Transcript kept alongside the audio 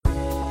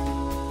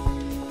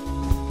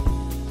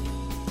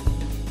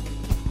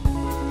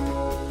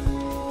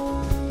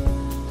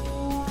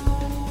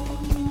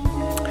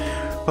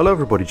Hello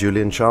everybody,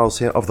 Julian Charles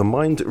here of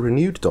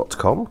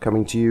themindrenewed.com,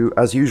 coming to you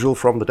as usual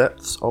from the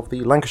depths of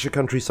the Lancashire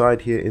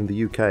countryside here in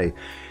the UK.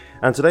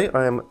 And today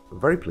I am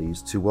very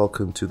pleased to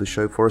welcome to the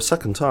show for a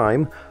second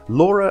time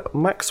Laura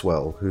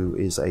Maxwell, who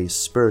is a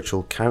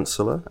spiritual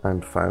counsellor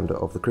and founder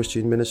of the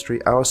Christian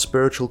ministry Our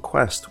Spiritual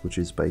Quest, which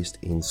is based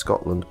in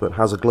Scotland but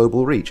has a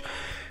global reach.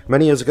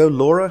 Many years ago,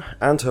 Laura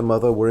and her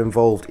mother were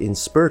involved in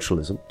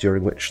spiritualism,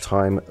 during which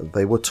time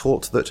they were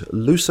taught that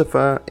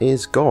Lucifer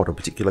is God, a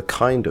particular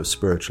kind of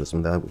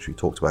spiritualism there, which we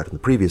talked about in the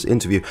previous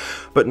interview.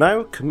 But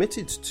now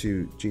committed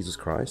to Jesus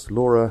Christ,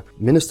 Laura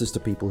ministers to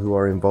people who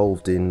are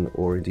involved in,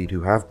 or indeed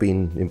who have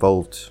been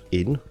involved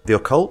in, the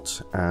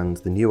occult and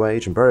the New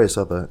Age and various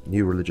other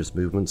new religious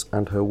movements,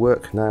 and her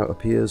work now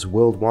appears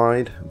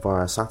worldwide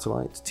via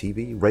satellite,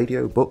 TV,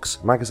 radio, books,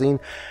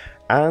 magazine,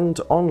 and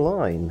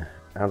online.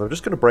 And I'm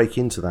just going to break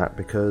into that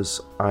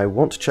because I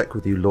want to check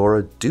with you,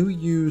 Laura. Do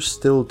you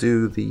still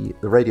do the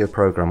radio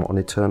program on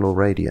Eternal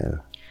Radio?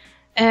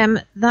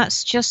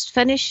 That's just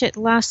finished. It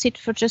lasted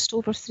for just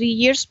over 3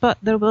 years, but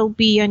there will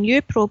be a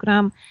new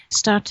program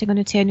starting on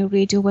Eternal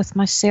Radio with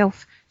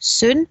myself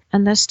soon.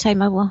 And this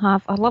time I will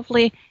have a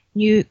lovely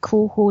new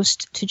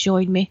co-host to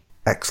join me.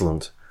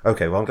 Excellent.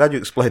 Okay, well, I'm glad you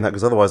explained that,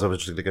 because otherwise I was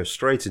just going to go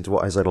straight into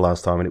what I said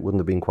last time and it wouldn't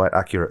have been quite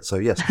accurate. So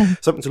yes,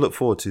 something to look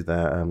forward to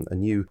there, a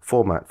new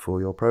format for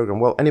your program.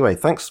 Well, anyway,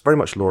 thanks very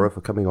much, Laura, for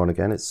coming on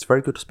again. It's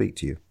very good to speak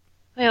to you.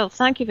 Well,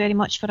 thank you very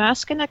much for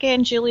asking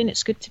again, Julian.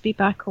 It's good to be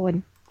back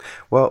on.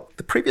 Well,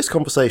 the previous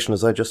conversation,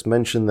 as I just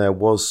mentioned there,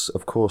 was,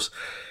 of course,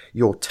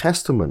 your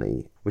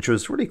testimony, which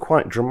was really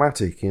quite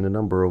dramatic in a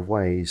number of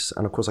ways.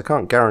 And of course, I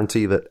can't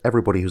guarantee that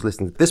everybody who's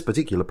listening to this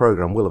particular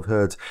program will have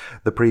heard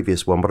the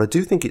previous one, but I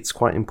do think it's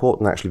quite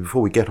important, actually,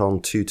 before we get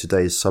on to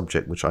today's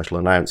subject, which I shall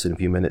announce in a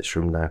few minutes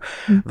from now,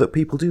 that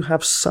people do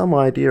have some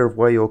idea of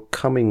where you're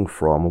coming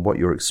from and what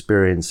your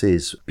experience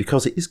is,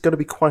 because it is going to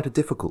be quite a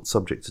difficult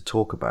subject to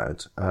talk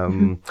about.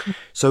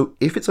 So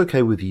if it's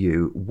okay with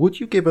you, would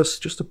you give us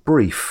just a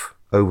brief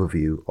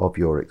overview of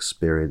your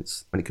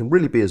experience? And it can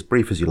really be as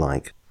brief as you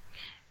like.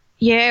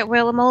 Yeah,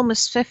 well, I'm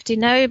almost 50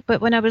 now,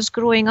 but when I was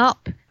growing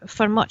up,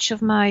 for much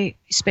of my,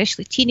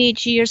 especially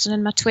teenage years and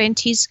in my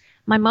 20s,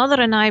 my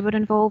mother and I were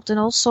involved in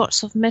all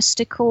sorts of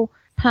mystical,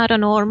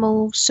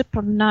 paranormal,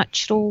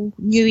 supernatural,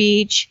 New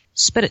Age,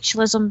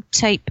 spiritualism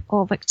type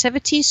of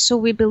activities. So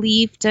we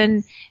believed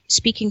in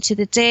speaking to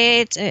the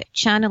dead,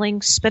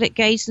 channeling spirit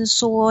guides and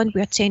so on.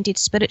 We attended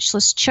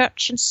Spiritualist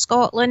Church in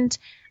Scotland,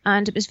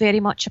 and it was very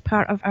much a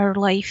part of our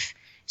life.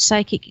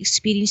 Psychic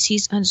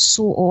experiences and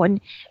so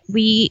on.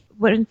 We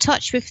were in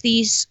touch with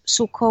these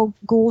so-called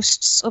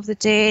ghosts of the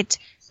dead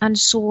and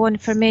so on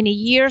for many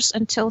years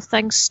until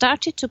things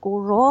started to go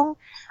wrong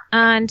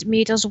and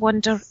made us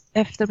wonder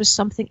if there was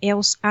something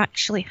else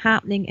actually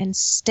happening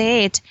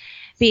instead.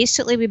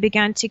 Basically, we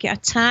began to get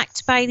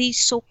attacked by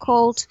these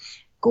so-called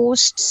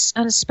ghosts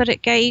and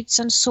spirit guides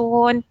and so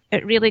on.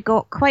 It really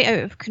got quite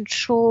out of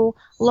control.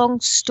 Long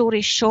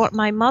story short,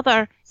 my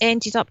mother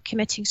ended up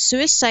committing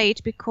suicide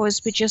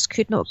because we just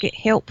could not get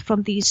help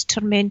from these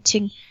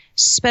tormenting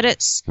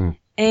spirits.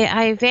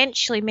 I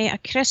eventually met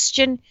a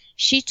Christian.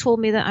 She told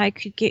me that I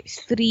could get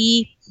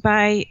free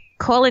by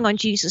calling on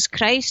Jesus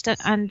Christ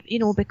and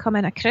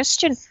becoming a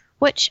Christian,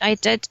 which I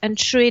did. And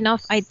true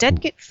enough, I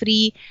did get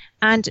free,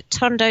 and it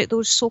turned out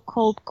those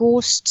so-called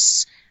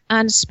ghosts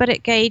and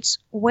spirit guides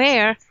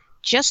were,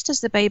 just as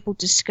the Bible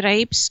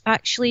describes,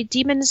 actually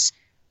demons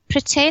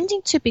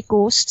pretending to be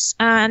ghosts,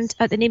 and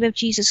at the name of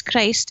Jesus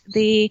Christ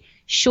they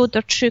showed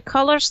their true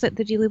colours, that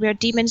they really were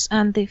demons,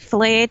 and they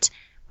fled,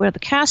 were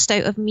cast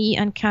out of me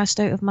and cast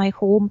out of my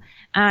home.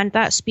 And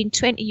that's been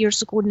 20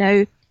 years ago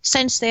now.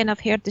 Since then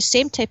I've heard the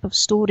same type of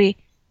story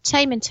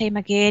time and time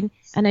again,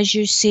 and as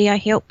you say, I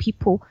help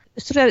people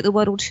throughout the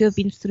world who have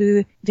been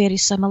through very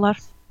similar.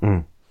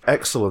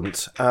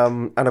 Excellent.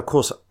 And of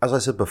course, as I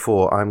said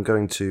before, I'm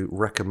going to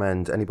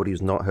recommend anybody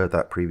who's not heard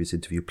that previous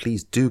interview,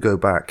 please do go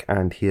back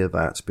and hear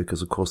that,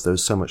 because of course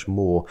there's so much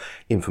more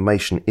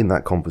information in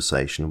that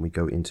conversation, and we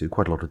go into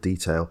quite a lot of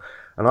detail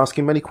and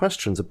asking many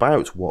questions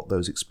about what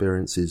those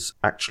experiences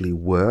actually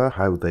were,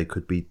 how they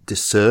could be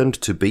discerned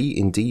to be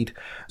indeed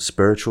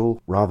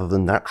spiritual rather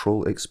than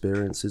natural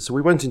experiences. So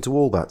we went into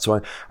all that.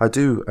 So I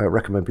do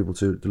recommend people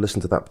to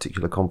listen to that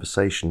particular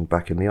conversation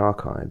back in the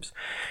archives.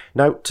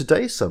 Now,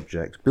 today's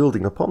subject,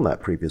 building upon that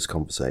previous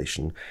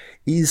conversation,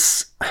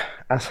 is,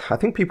 as I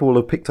think people will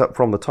have picked up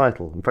from the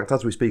title. In fact,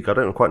 as we speak, I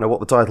don't quite know what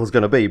the title is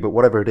going to be, but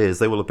whatever it is,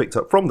 they will have picked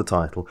up from the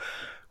title.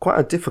 Quite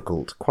a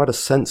difficult, quite a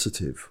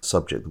sensitive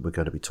subject that we're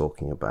going to be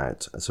talking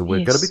about. So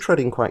we're going to be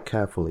treading quite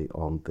carefully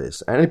on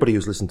this. Anybody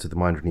who's listened to The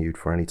Mind Renewed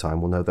for any time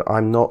will know that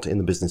I'm not in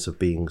the business of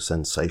being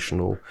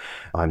sensational.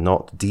 I'm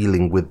not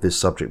dealing with this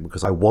subject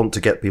because I want to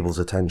get people's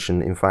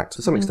attention. In fact,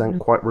 to some extent,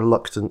 quite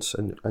reluctant.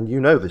 And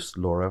you know this,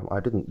 Laura.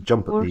 I didn't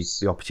jump at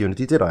the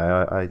opportunity, did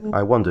I?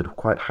 I wondered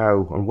quite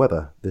how and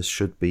whether this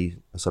should be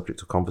a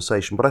subject of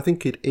conversation. But I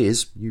think it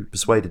is. You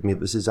persuaded me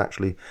that this is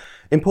actually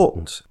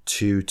important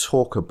to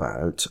talk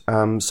about.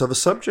 So the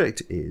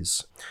subject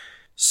is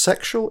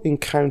sexual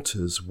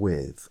encounters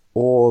with,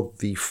 or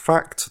the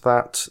fact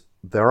that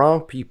there are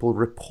people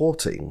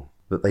reporting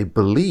that they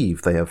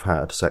believe they have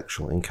had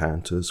sexual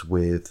encounters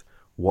with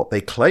what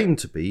they claim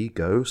to be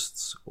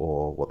ghosts,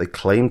 or what they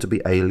claim to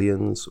be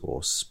aliens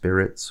or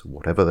spirits,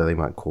 whatever they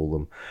might call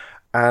them.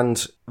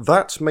 And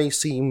that may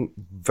seem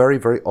very,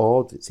 very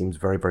odd. It seems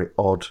very, very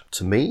odd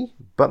to me,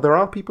 but there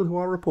are people who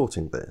are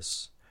reporting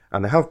this.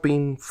 And they have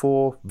been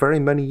for very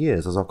many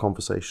years, as our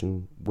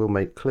conversation will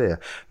make clear.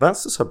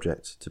 That's the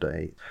subject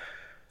today.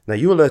 Now,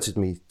 you alerted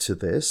me to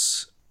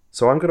this,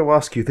 so I'm going to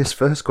ask you this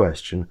first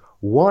question.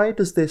 Why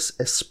does this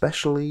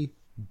especially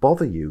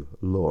bother you,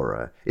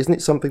 Laura? Isn't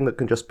it something that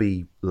can just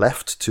be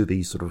left to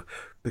these sort of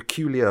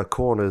peculiar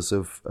corners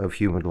of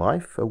human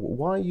life?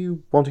 Why are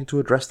you wanting to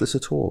address this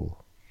at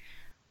all?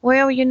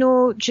 Well,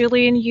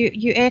 Julian,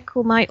 you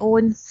echo my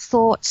own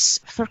thoughts.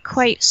 For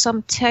quite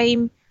some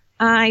time,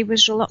 I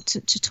was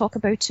reluctant to talk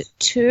about it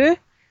too,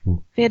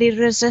 very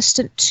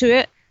resistant to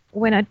it.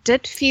 When I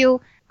did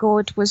feel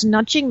God was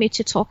nudging me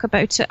to talk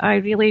about it, I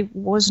really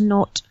was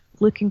not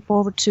looking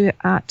forward to it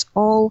at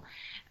all.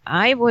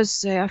 I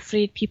was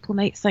afraid people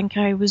might think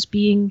I was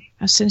being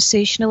a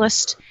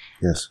sensationalist.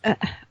 Yes.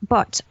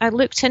 But I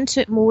looked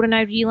into it more and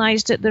I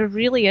realised that there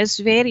really is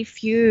very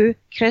few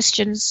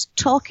Christians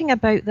talking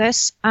about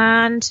this,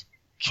 and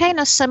kind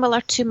of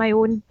similar to my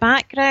own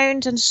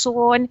background and so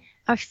on,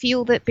 I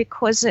feel that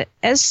because it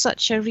is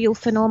such a real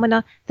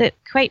phenomena that,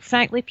 quite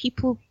frankly,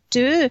 people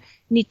do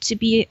need to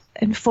be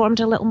informed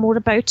a little more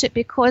about it,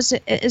 because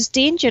it is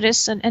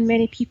dangerous and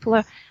many people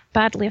are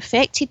badly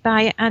affected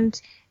by it.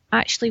 And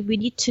actually, we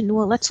need to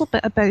know a little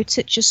bit about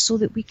it just so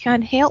that we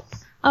can help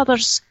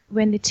others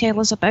when they tell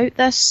us about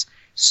this.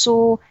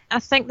 So I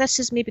think this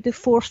is maybe the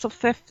fourth or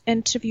fifth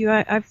interview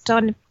I've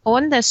done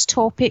on this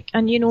topic.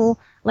 And,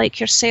 like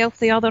yourself,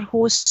 the other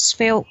hosts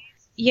felt,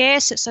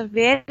 yes, it's a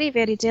very,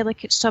 very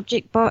delicate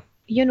subject, but,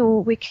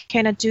 we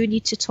kind of do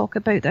need to talk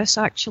about this,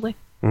 actually.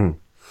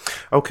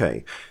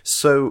 Okay,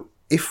 so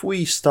if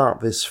we start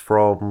this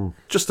from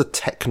just a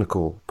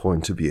technical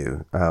point of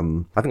view, I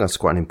think that's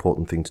quite an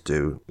important thing to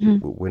do.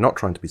 We're not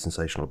trying to be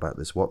sensational about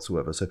this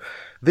whatsoever. So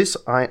this,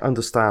 I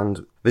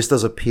understand, this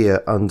does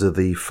appear under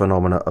the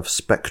phenomena of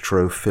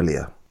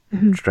spectrophilia.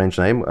 Strange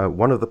name.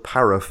 One of the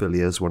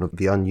paraphilias, one of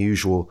the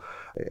unusual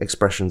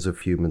expressions of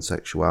human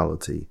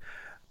sexuality.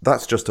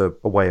 That's just a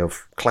way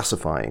of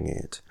classifying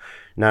it.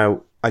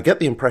 Now, I get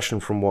the impression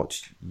from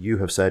what you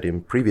have said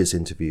in previous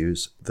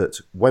interviews that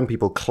when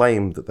people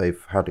claim that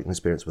they've had an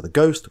experience with a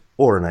ghost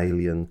or an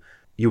alien,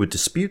 you would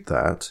dispute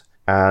that.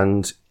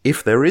 And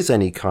if there is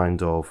any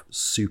kind of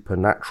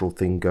supernatural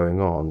thing going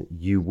on,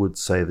 you would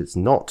say that it's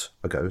not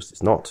a ghost,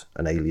 it's not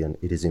an alien,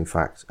 it is in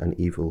fact an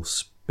evil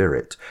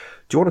spirit.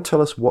 Do you want to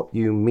tell us what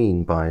you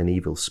mean by an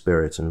evil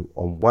spirit and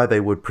on why they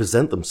would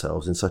present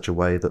themselves in such a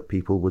way that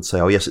people would say,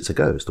 oh yes, it's a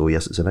ghost, or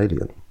yes, it's an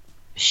alien?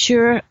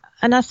 Sure.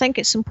 And I think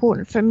it's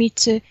important for me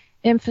to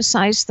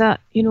emphasise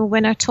that,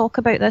 when I talk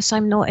about this,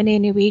 I'm not in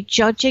any way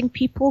judging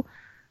people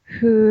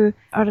who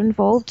are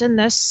involved in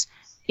this.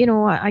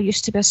 I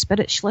used to be a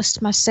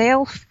spiritualist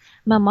myself.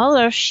 My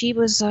mother, she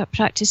was a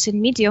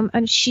practicing medium,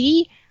 and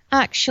she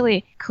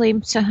actually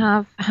claimed to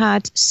have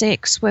had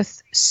sex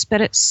with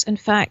spirits. In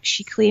fact,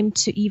 she claimed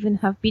to even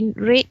have been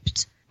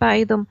raped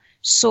by them.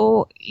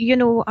 So,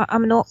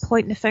 I'm not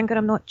pointing the finger,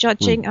 I'm not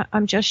judging,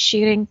 I'm just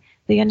sharing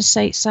the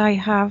insights I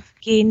have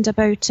gained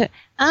about it,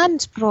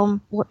 and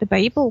from what the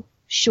Bible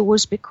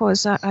shows,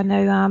 because I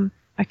now am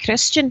a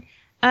Christian.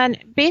 And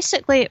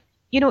basically,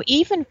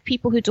 even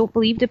people who don't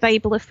believe the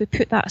Bible, if we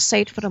put that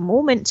aside for a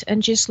moment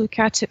and just look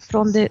at it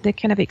from the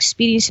kind of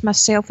experience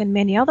myself and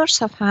many others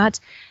have had,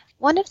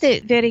 one of the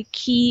very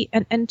key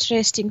and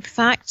interesting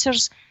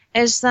factors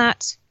is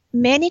that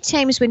many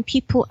times when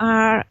people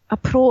are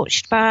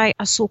approached by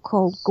a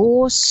so-called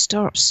ghost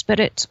or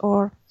spirit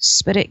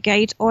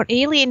guide or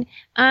alien,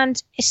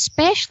 and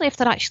especially if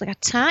they're actually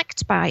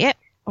attacked by it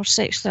or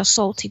sexually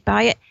assaulted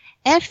by it,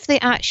 if they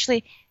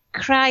actually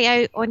cry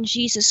out on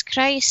Jesus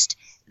Christ,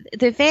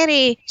 the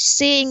very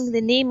saying the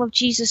name of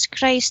Jesus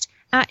Christ,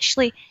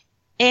 actually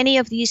any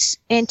of these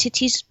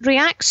entities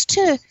reacts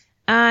to,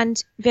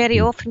 and very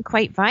often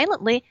quite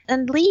violently,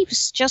 and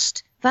leaves,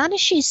 just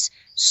vanishes.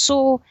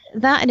 So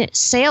that in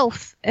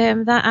itself,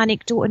 that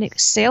anecdote in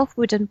itself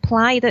would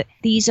imply that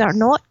these are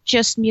not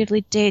just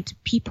merely dead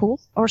people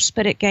or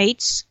spirit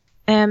guides,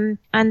 and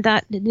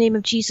that the name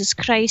of Jesus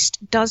Christ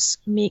does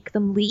make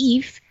them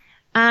leave,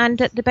 and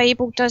that the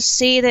Bible does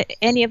say that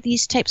any of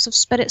these types of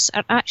spirits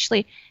are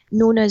actually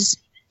known as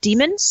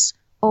demons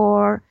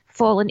or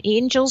fallen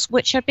angels,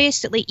 which are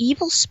basically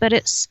evil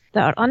spirits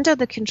that are under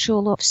the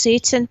control of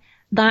Satan,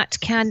 that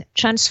can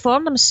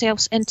transform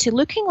themselves into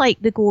looking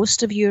like the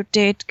ghost of your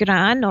dead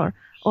gran or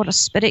a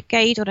spirit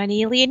guide or an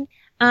alien.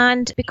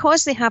 And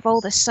because they have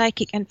all this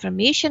psychic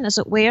information, as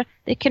it were,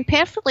 they can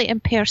perfectly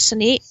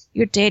impersonate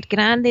your dead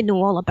gran. They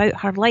know all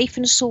about her life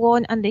and so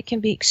on, and they can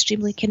be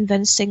extremely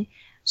convincing.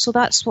 So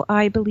that's what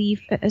I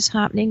believe is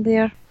happening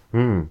there.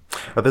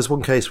 There's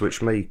one case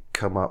which may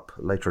come up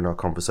later in our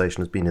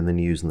conversation, has been in the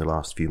news in the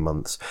last few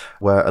months,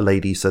 where a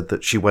lady said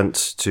that she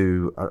went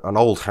to an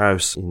old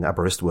house in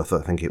Aberystwyth,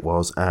 I think it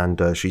was,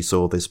 and she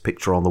saw this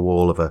picture on the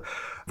wall of a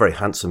very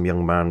handsome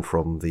young man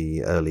from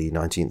the early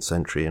 19th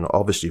century, and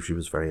obviously she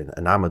was very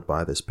enamored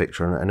by this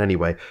picture. And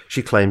anyway,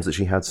 she claims that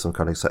she had some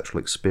kind of sexual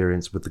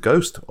experience with the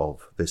ghost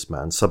of this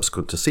man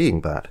subsequent to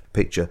seeing that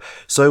picture.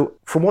 So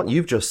from what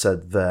you've just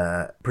said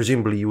there,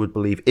 presumably you would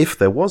believe if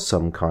there was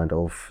some kind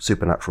of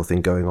supernatural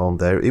thing going on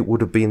there, it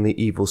would have been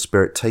the evil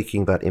spirit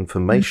taking that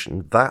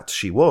information that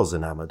she was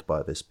enamored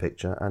by this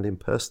picture and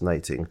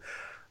impersonating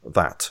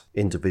that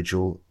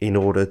individual in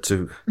order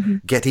to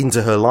get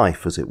into her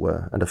life, as it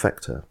were, and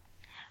affect her.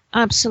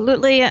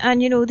 Absolutely.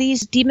 And,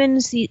 these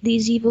demons,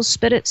 these evil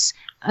spirits,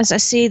 as I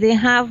say, they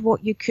have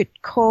what you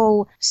could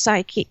call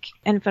psychic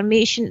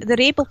information. They're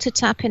able to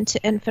tap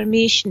into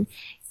information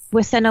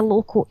within a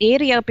local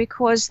area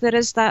because there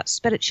is that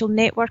spiritual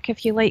network,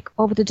 if you like,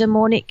 of the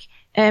demonic.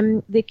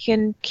 They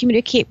can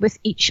communicate with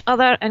each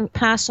other and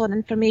pass on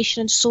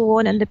information and so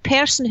on. And the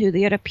person who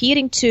they are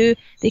appearing to,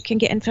 they can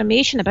get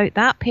information about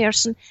that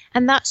person.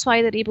 And that's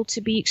why they're able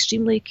to be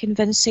extremely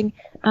convincing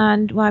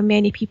and why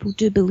many people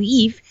do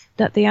believe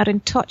that they are in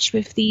touch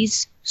with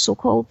these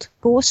so-called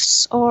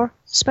ghosts or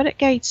spirit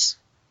guides.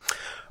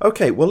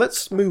 Okay, well,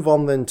 let's move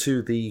on then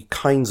to the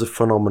kinds of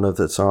phenomena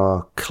that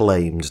are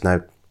claimed.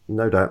 Now,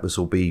 no doubt this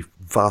will be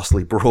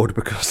vastly broad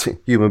because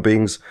human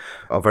beings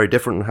are very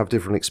different and have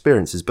different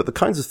experiences, but the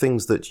kinds of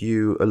things that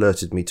you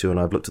alerted me to, and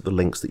I've looked at the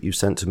links that you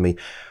sent to me,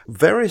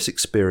 various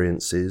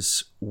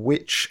experiences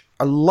which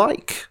are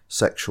like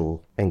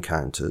sexual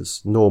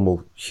encounters,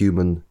 normal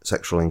human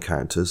sexual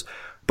encounters,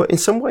 but in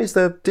some ways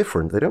they're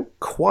different. They don't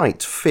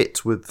quite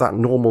fit with that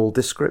normal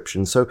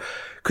description. So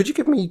could you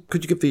give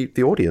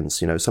the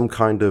audience, some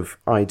kind of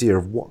idea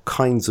of what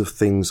kinds of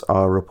things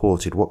are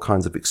reported, what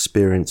kinds of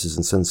experiences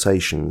and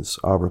sensations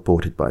are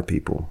reported by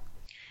people?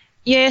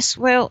 Yes,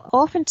 well,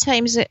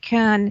 oftentimes it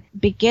can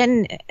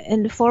begin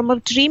in the form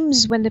of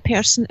dreams when the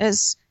person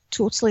is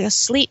totally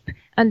asleep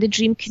and the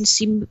dream can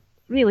seem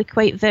really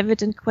quite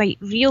vivid and quite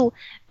real,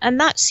 and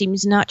that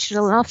seems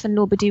natural enough and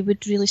nobody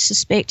would really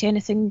suspect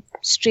anything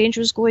strange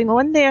was going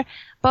on there.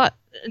 But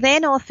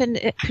then often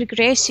it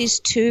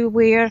progresses to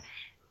where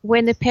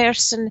when the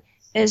person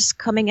is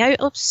coming out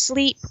of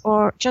sleep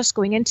or just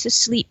going into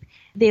sleep,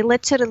 they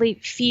literally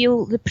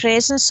feel the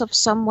presence of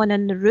someone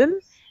in the room.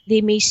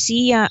 They may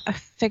see a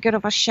figure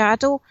of a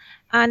shadow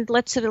and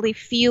literally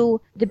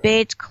feel the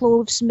bed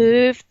clothes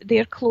move,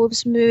 their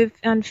clothes move,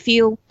 and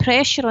feel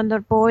pressure on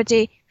their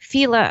body,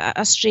 feel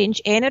a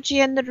strange energy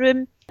in the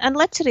room, and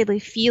literally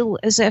feel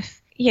as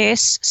if,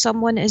 yes,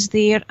 someone is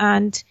there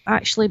and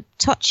actually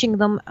touching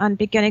them and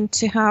beginning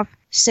to have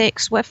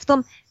sex with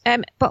them.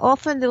 But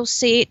often they'll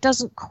say it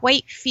doesn't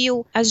quite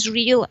feel as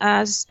real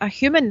as a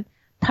human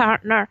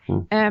partner.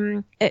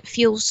 It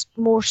feels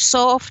more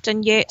soft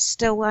and yet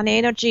still an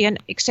energy,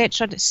 and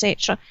etc.,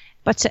 etc.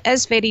 But it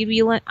is very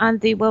real,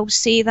 and they will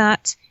say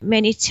that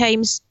many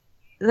times.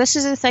 This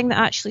is the thing that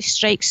actually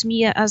strikes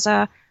me as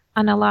an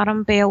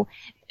alarm bell.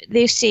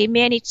 They say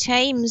many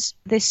times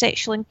the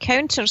sexual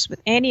encounters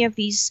with any of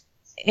these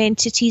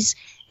entities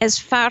is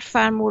far,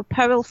 far more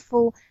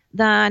powerful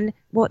than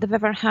what they've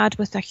ever had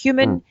with a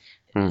human.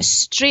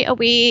 Straight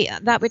away,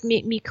 that would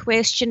make me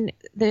question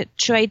the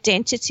true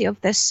identity of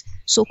this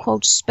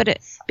so-called spirit,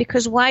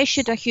 because why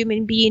should a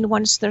human being,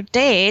 once they're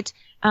dead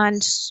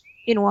and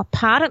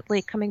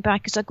apparently coming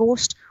back as a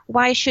ghost,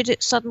 why should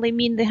it suddenly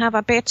mean they have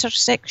a better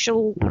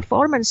sexual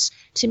performance?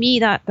 To me,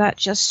 that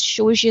just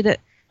shows you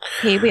that,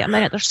 hey, wait a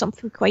minute, there's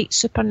something quite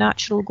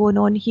supernatural going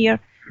on here.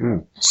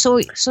 So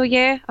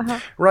yeah.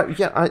 Right,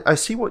 yeah, I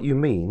see what you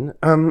mean,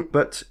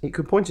 but it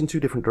could point in two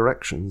different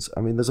directions.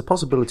 I mean, there's a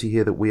possibility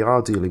here that we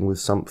are dealing with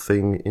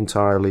something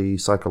entirely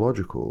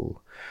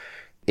psychological.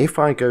 If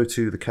I go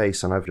to the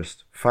case, and I've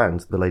just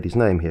found the lady's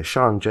name here,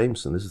 Sian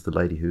Jameson, this is the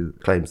lady who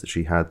claims that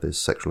she had this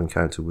sexual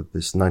encounter with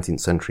this 19th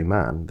century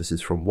man. This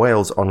is from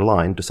Wales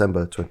Online,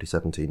 December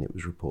 2017, it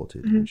was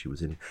reported. And she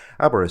was in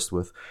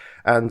Aberystwyth.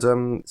 And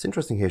it's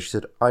interesting here, she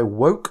said, I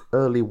woke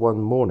early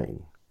one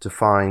morning to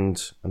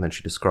find, and then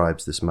she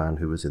describes this man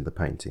who was in the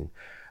painting.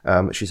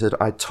 She said,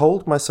 I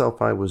told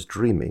myself I was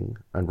dreaming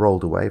and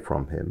rolled away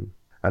from him.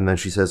 And then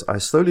she says, I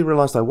slowly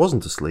realized I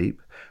wasn't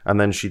asleep. And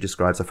then she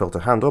describes, I felt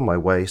a hand on my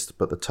waist,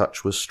 but the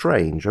touch was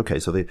strange. Okay,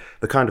 so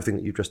the kind of thing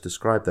that you just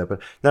described there.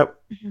 But now,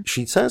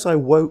 she says, I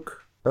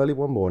woke early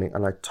one morning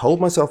and I told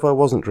myself I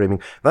wasn't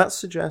dreaming. That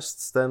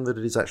suggests then that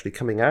it is actually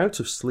coming out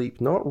of sleep,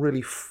 not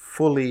really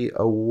fully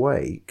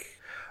awake.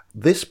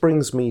 This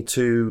brings me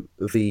to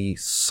the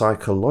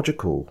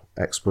psychological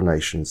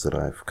explanations that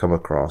I've come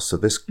across. So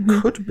this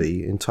could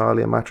be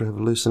entirely a matter of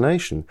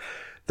hallucination.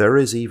 There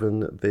is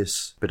even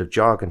this bit of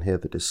jargon here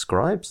that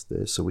describes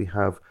this. So we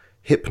have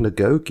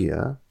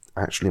hypnagogia.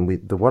 Actually,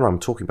 the one I'm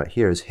talking about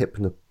here is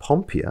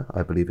hypnopompia,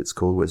 I believe it's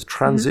called, where it's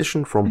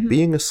transition from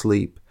being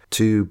asleep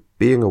to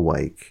being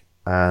awake.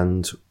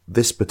 And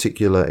this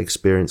particular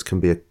experience can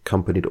be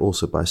accompanied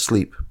also by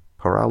sleep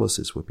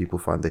paralysis, where people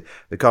find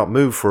they can't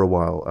move for a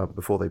while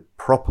before they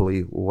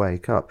properly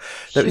wake up.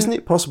 Now, Sure. isn't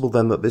it possible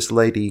then that this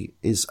lady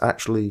is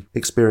actually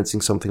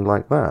experiencing something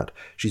like that?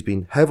 She's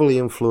been heavily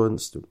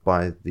influenced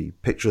by the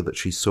picture that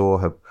she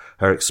saw,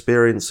 her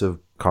experience of,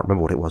 can't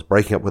remember what it was,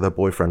 breaking up with her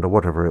boyfriend or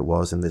whatever it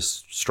was in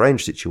this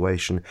strange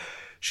situation.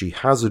 She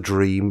has a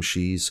dream,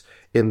 she's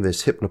in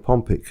this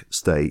hypnopompic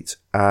state,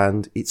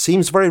 and it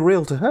seems very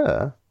real to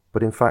her,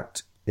 but in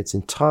fact, it's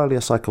entirely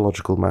a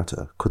psychological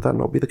matter. Could that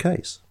not be the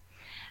case?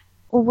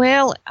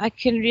 Well, I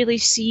can really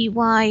see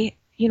why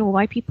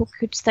people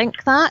could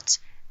think that.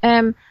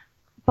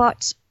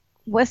 But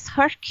with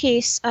her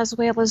case, as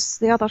well as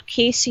the other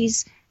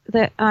cases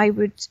that I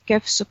would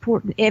give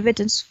support and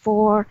evidence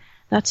for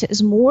that it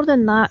is more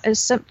than that, is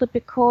simply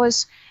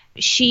because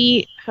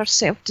she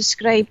herself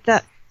described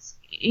that,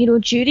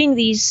 during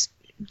these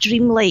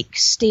dreamlike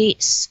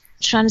states,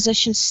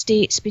 transition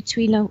states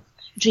between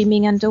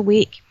dreaming and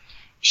awake,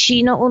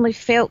 she not only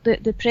felt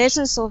the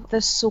presence of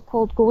this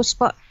so-called ghost,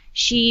 but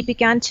she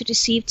began to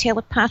receive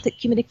telepathic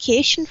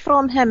communication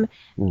from him.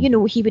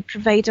 He would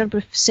provide her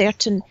with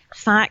certain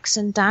facts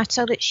and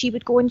data that she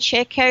would go and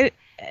check out,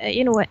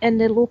 in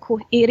the local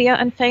area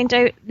and find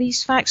out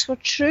these facts were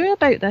true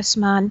about this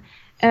man.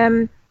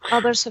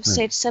 Others have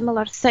said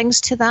similar things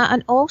to that.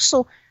 And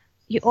also,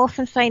 you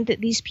often find that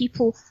these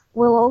people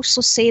will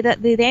also say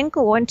that they then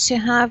go on to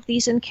have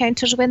these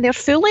encounters when they're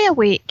fully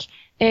awake,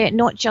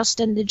 not just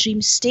in the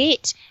dream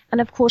state. And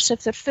of course,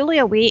 if they're fully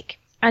awake,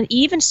 and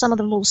even some of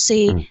them will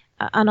say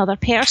another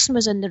person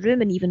was in the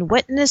room and even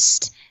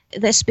witnessed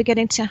this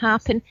beginning to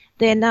happen,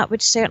 then that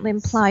would certainly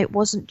imply it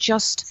wasn't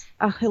just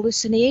a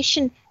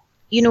hallucination.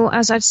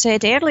 As I've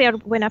said earlier,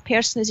 when a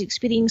person is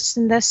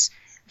experiencing this,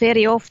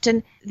 very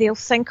often they'll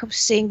think of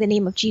saying the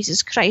name of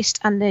Jesus Christ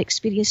and the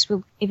experience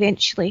will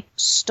eventually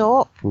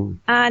stop.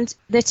 And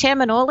the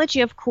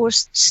terminology, of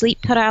course,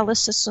 sleep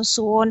paralysis and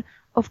so on,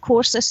 of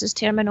course this is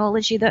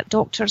terminology that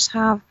doctors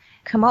have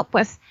come up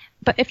with.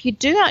 But if you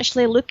do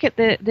actually look at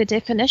the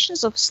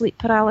definitions of sleep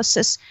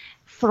paralysis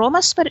from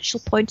a spiritual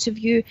point of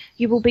view,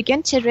 you will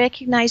begin to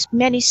recognise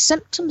many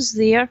symptoms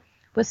there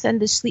within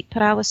the sleep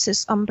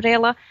paralysis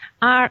umbrella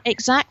are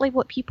exactly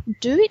what people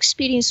do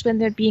experience when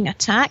they're being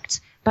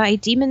attacked by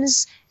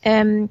demons,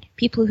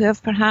 people who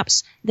have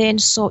perhaps then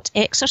sought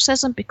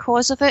exorcism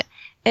because of it.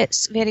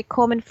 It's very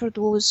common for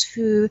those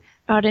who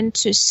are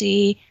into,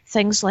 say,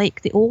 things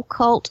like the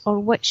occult or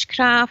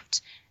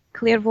witchcraft,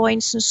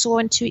 clairvoyance and so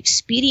on, to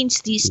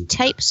experience these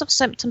types of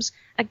symptoms.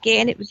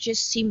 Again, it would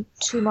just seem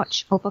too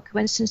much of a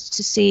coincidence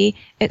to say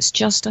it's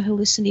just a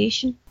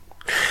hallucination.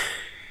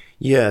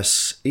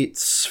 Yes,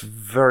 it's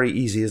very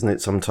easy, isn't it,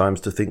 sometimes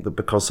to think that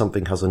because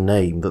something has a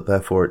name, that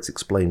therefore it's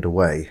explained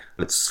away.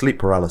 It's sleep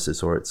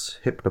paralysis or it's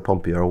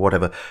hypnopompia or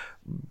whatever.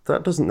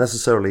 That doesn't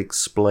necessarily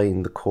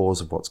explain the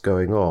cause of what's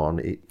going on.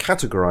 It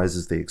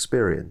categorizes the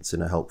experience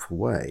in a helpful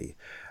way.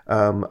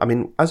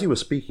 As you were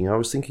speaking, I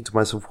was thinking to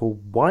myself, well,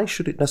 why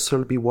should it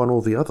necessarily be one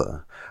or the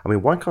other?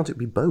 Why can't it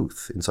be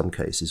both in some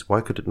cases?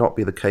 Why could it not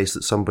be the case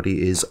that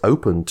somebody is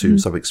open to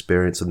some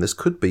experience, and this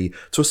could be,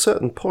 to a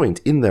certain point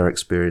in their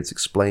experience,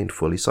 explained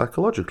fully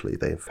psychologically?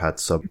 They've had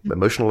some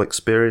emotional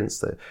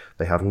experience,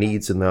 they have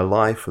needs in their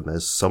life, and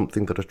there's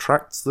something that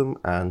attracts them,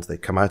 and they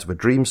come out of a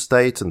dream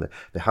state, and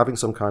they're having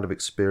some kind of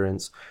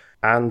experience.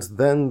 And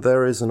then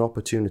there is an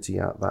opportunity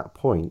at that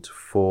point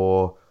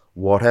for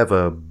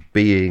whatever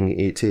being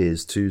it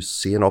is to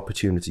see an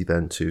opportunity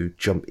then to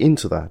jump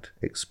into that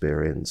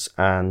experience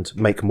and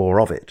make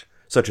more of it.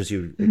 Such as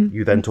you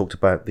then talked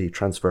about the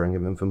transferring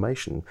of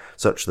information,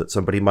 such that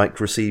somebody might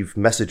receive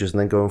messages and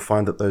then go and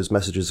find that those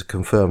messages are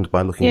confirmed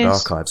by looking at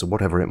archives or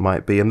whatever it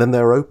might be. And then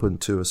they're open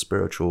to a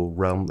spiritual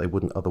realm they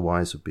wouldn't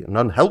otherwise have been, an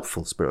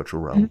unhelpful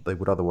spiritual realm they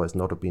would otherwise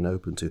not have been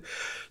open to.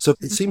 So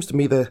it seems to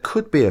me there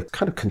could be a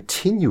kind of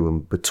continuum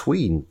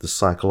between the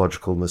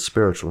psychological and the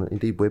spiritual.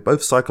 Indeed, we're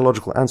both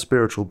psychological and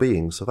spiritual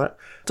beings. So that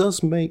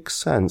does make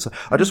sense.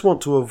 I just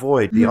want to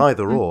avoid the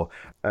either or.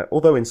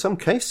 Although in some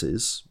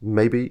cases,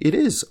 maybe it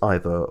is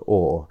either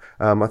or.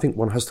 I think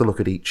one has to look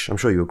at each, I'm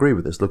sure you agree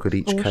with this, look at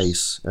each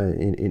case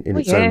in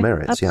its own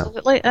merits.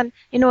 Absolutely. Yeah. And,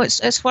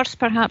 it's worth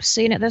perhaps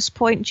saying at this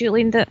point,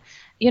 Julian, that,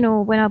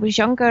 when I was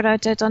younger, I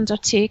did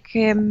undertake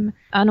an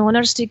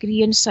honours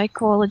degree in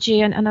psychology,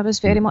 and I was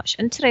very much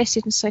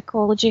interested in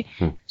psychology.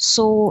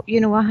 So,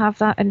 I have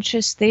that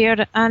interest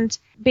there. And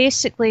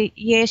basically,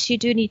 yes, you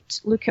do need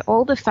to look at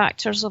all the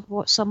factors of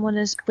what someone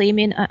is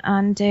claiming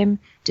and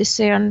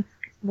discern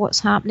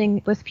what's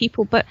happening with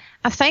people. But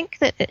I think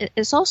that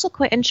it's also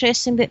quite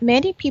interesting that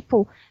many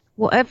people,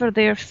 whatever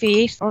their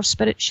faith or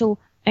spiritual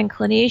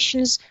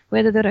inclinations,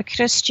 whether they're a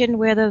Christian,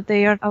 whether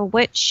they're a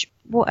witch,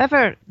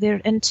 whatever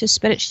they're into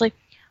spiritually,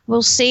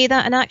 will say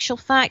that in actual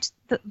fact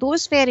that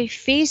those very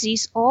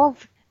phases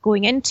of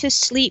going into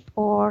sleep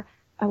or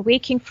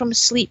awaking from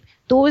sleep,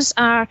 those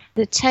are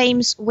the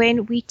times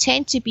when we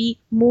tend to be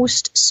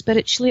most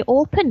spiritually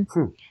open.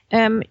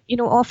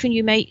 Often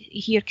you might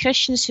hear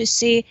Christians who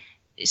say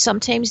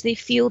sometimes they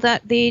feel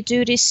that they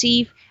do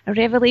receive a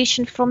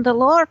revelation from the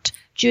Lord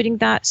during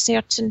that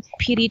certain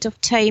period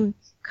of time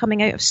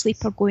coming out of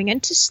sleep or going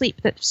into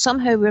sleep, that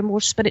somehow we're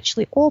more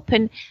spiritually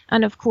open.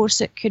 And of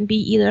course, it can be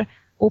either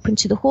open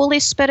to the Holy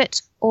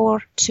Spirit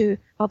or to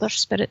other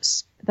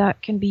spirits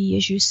that can be,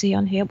 as you say,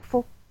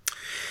 unhelpful.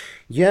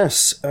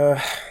 Yes,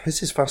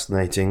 this is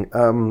fascinating.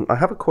 I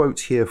have a quote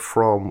here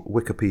from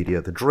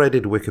Wikipedia, the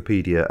dreaded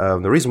Wikipedia.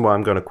 The reason why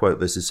I'm going to quote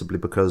this is simply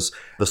because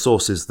the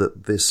sources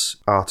that this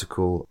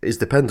article is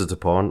dependent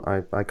upon,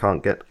 I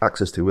can't get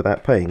access to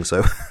without paying.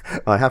 So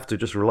I have to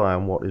just rely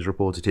on what is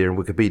reported here in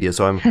Wikipedia.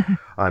 So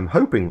I'm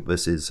hoping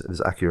this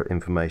is accurate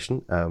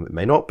information. It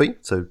may not be,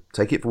 so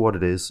take it for what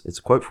it is. It's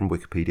a quote from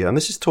Wikipedia. And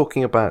this is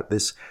talking about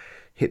this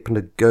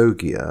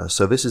hypnagogia.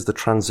 So this is the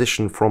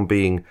transition from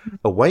being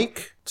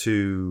awake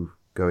to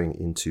going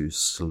into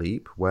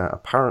sleep, where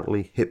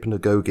apparently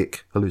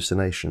hypnagogic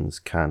hallucinations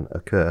can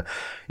occur.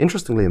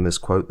 Interestingly, in this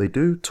quote, they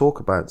do talk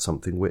about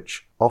something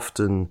which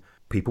often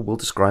people will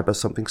describe as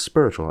something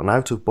spiritual, an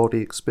out-of-body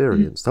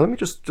experience. Now, let me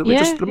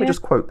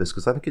just quote this,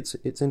 because I think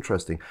it's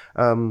interesting.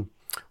 All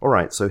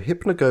right, so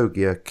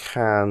hypnagogia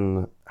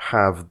can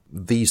have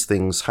these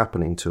things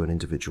happening to an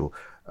individual.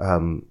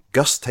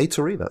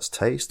 Gustatory, that's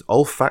taste,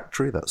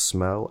 olfactory, that's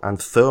smell,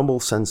 and thermal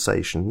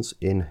sensations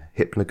in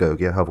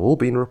hypnagogia have all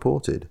been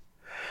reported,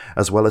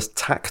 as well as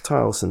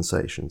tactile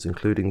sensations,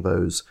 including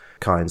those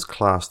kinds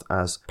classed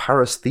as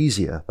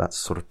paresthesia, that's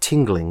sort of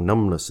tingling,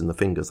 numbness in the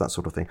fingers, that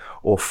sort of thing,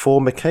 or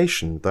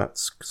formication,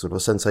 that's sort of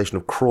a sensation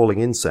of crawling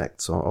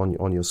insects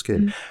on your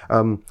skin.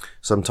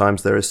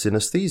 Sometimes there is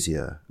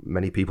synesthesia.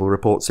 Many people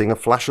report seeing a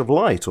flash of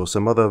light or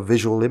some other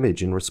visual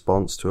image in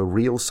response to a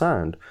real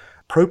sound.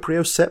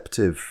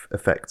 Proprioceptive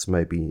effects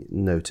may be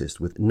noticed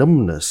with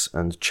numbness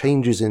and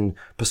changes in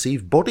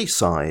perceived body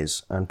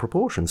size and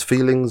proportions,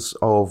 feelings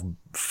of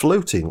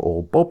floating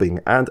or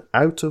bobbing, and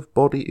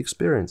out-of-body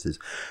experiences.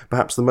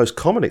 Perhaps the most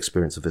common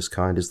experience of this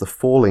kind is the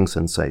falling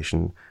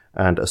sensation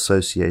and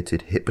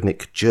associated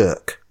hypnic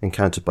jerk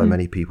encountered by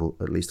many people,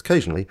 at least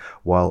occasionally,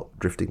 while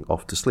drifting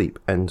off to sleep.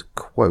 End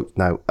quote.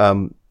 Now,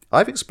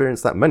 I've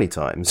experienced that many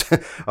times,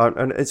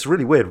 and it's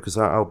really weird because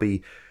I'll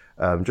be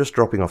just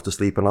dropping off to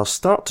sleep, and I'll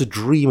start to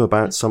dream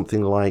about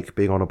something like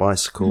being on a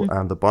bicycle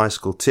and the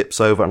bicycle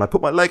tips over, and I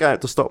put my leg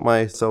out to stop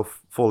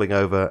myself falling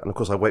over, and of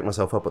course I wake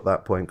myself up at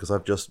that point because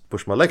I've just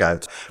pushed my leg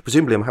out.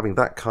 Presumably I'm having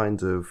that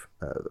kind of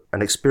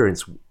an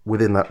experience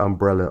within that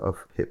umbrella of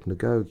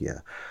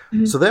hypnagogia.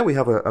 So there we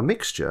have a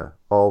mixture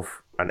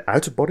of an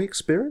out-of-body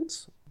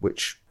experience,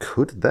 which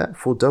could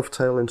therefore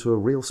dovetail into a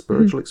real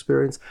spiritual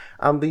experience,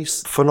 and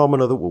these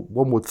phenomena that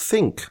one would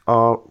think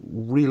are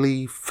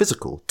really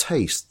physical: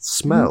 taste,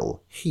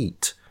 smell,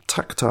 heat,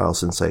 tactile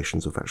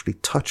sensations of actually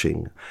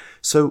touching.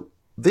 So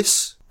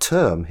this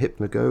term,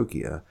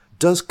 hypnagogia,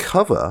 does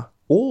cover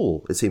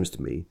all, it seems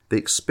to me, the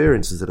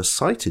experiences that are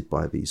cited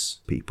by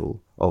these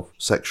people of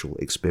sexual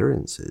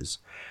experiences,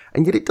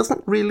 and yet it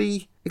doesn't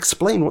really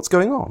explain what's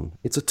going on.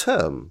 It's a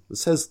term that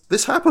says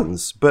this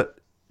happens, but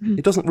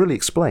it doesn't really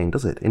explain,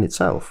 does it, in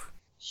itself?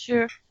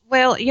 Sure.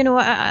 Well,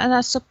 and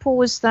I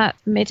suppose that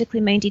medically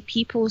minded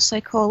people,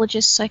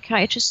 psychologists,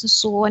 psychiatrists and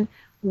so on,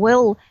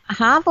 will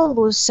have all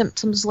those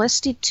symptoms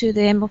listed to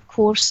them, of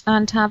course,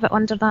 and have it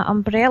under that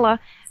umbrella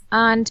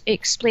and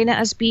explain it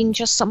as being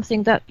just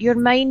something that your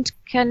mind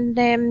can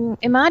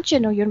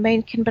imagine or your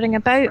mind can bring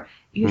about.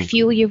 You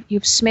feel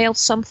you've smelled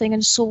something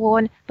and so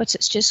on, but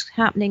it's just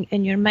happening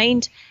in your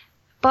mind.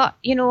 But,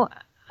 I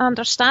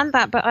understand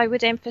that, but I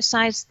would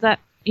emphasize that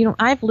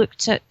I've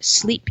looked at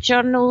sleep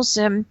journals,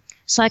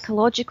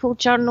 psychological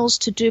journals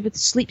to do with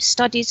sleep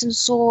studies and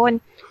so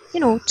on.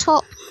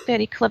 Top,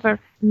 very clever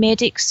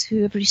medics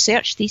who have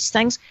researched these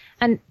things.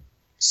 And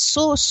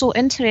so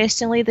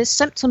interestingly, the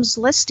symptoms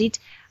listed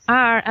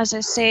are, as I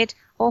said,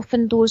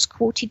 often those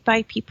quoted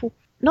by people,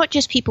 not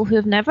just people who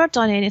have never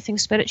done anything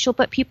spiritual,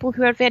 but people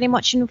who are very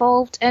much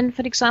involved in,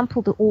 for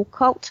example, the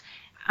occult,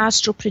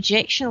 astral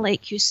projection,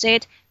 like you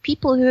said,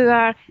 people who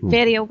are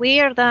very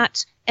aware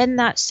that in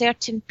that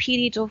certain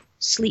period of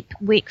sleep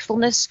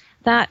wakefulness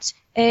that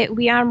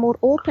we are more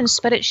open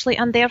spiritually,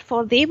 and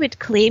therefore they would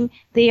claim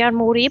they are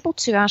more able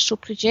to astral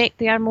project,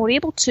 they are more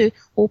able to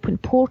open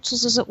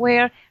portals, as it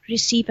were,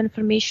 receive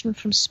information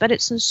from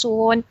spirits and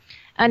so on.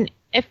 And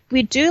if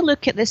we do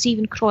look at this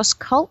even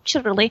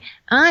cross-culturally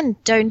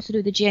and down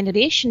through the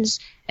generations,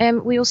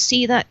 we'll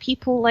see that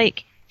people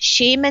like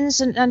shamans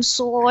and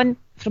so on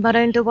from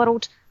around the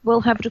world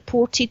will have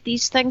reported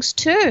these things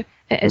too.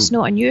 It is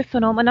not a new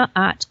phenomena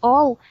at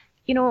all.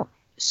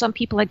 Some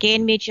people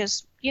again may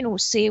just,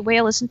 say,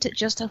 well, isn't it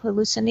just a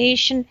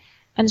hallucination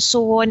and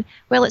so on.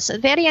 Well, it's a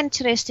very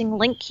interesting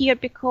link here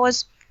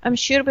because I'm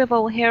sure we've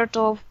all heard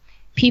of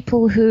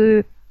people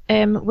who,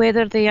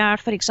 whether they are,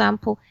 for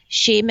example,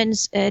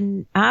 shamans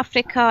in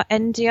Africa,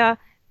 India,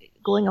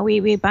 going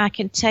way back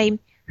in time,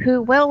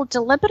 who will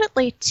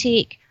deliberately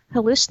take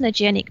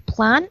hallucinogenic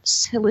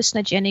plants,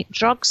 hallucinogenic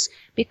drugs,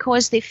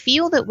 because they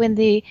feel that when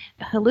they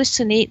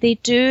hallucinate, they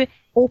do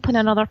open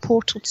another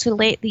portal to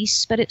let these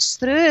spirits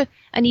through.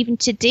 And even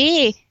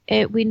today,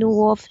 we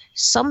know of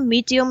some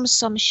mediums,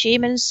 some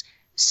shamans,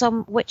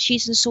 some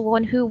witches and so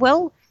on, who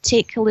will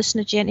take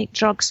hallucinogenic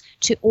drugs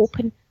to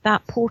open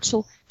that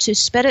portal to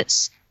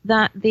spirits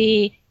that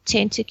they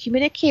tend to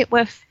communicate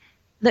with,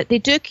 that they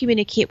do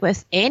communicate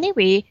with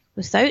anyway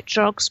without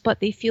drugs, but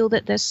they feel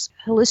that this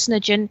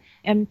hallucinogen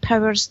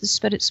empowers the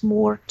spirits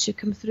more to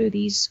come through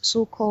these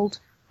so-called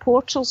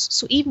portals.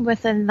 So even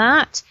within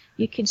that,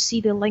 you can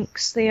see the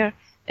links there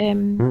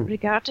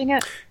regarding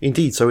it.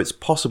 Indeed, so it's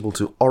possible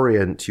to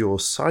orient your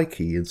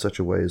psyche in such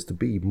a way as to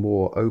be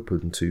more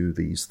open to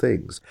these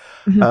things.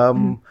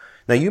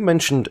 Now, you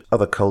mentioned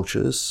other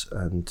cultures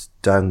and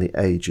down the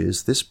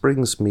ages. This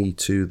brings me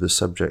to the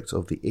subject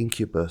of the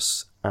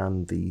incubus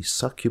and the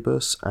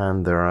succubus,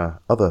 and there are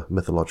other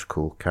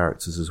mythological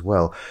characters as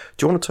well.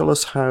 Do you want to tell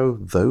us how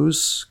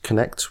those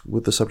connect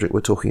with the subject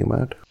we're talking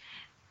about?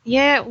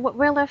 Yeah,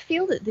 well, I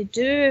feel that they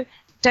do.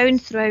 Down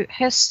throughout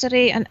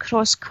history and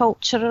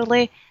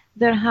cross-culturally,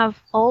 there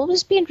have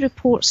always been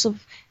reports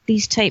of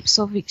these types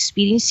of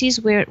experiences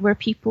where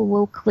people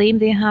will claim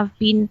they have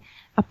been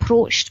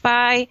approached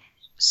by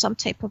some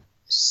type of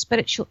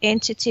spiritual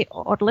entity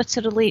or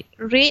literally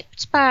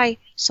raped by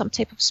some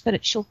type of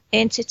spiritual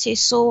entity.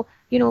 So,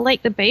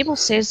 like the Bible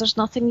says, there's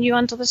nothing new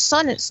under the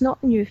sun. It's not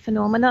a new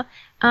phenomena.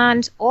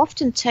 And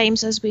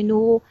oftentimes, as we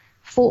know,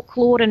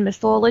 folklore and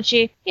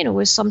mythology,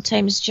 is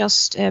sometimes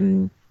just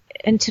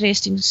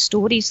interesting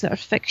stories that are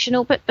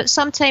fictional, but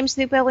sometimes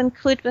they will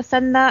include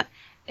within that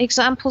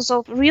examples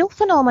of real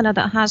phenomena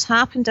that has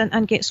happened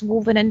and gets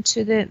woven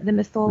into the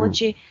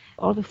mythology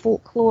or the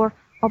folklore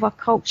of a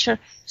culture.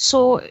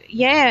 So,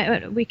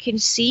 yeah, we can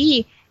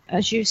see,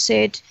 as you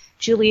said,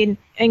 Julian,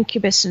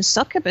 incubus and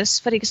succubus,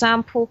 for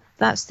example,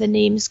 that's the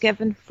names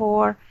given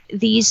for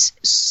these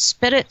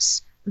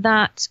spirits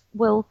that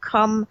will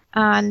come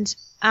and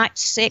act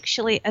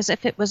sexually as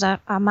if it was a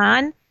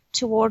man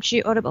towards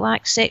you, or it will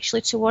act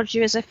sexually towards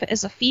you as if it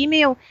is a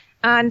female.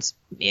 And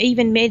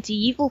even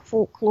medieval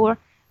folklore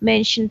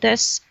mentioned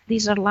this.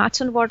 These are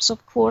Latin words,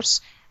 of course,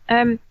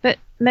 but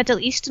Middle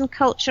Eastern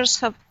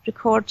cultures have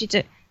recorded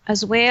it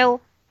as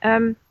well.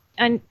 And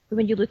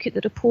when you look at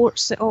the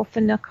reports that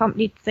often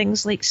accompanied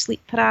things like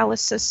sleep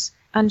paralysis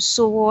and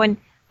so on,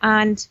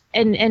 and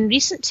in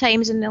recent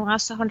times, in the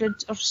last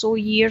 100 or so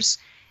years,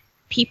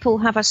 people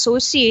have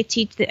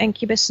associated the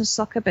incubus and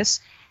succubus.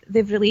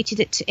 They've related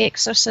it to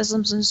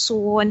exorcisms and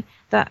so on,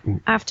 that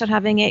after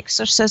having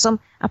exorcism,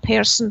 a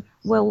person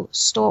will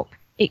stop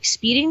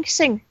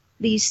experiencing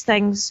these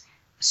things.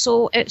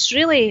 So it's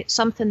really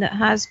something that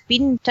has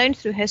been down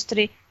through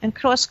history, and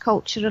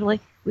cross-culturally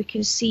we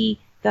can see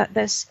that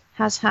this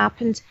has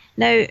happened.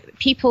 Now,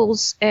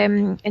 people's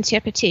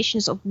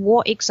interpretations of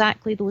what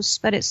exactly those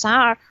spirits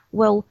are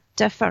will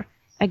differ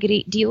a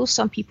great deal.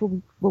 Some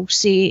people will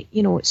say,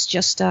 it's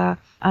just a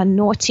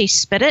naughty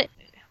spirit.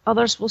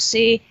 Others will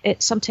say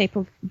it's some type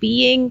of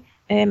being,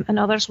 and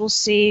others will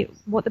say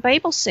what the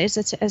Bible says,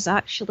 that it is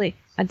actually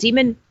a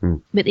demon.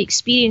 But the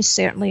experience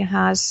certainly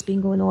has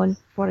been going on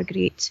for a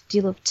great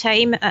deal of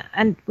time.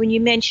 And when you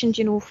mentioned,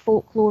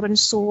 folklore and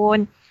so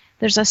on,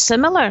 there's a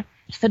similar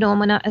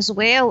phenomena as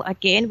well.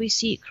 Again, we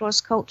see it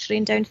cross-culturally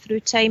and down through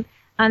time,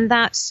 and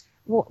that's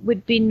what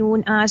would be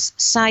known as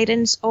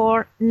sirens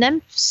or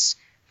nymphs.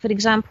 For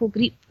example,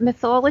 Greek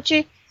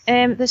mythology,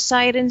 the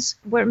sirens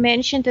were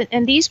mentioned,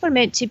 and these were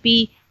meant to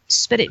be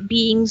spirit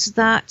beings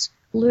that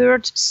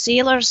lured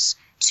sailors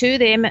to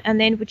them and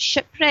then would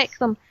shipwreck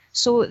them.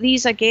 So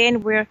these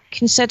again were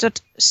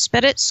considered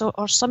spirits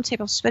or some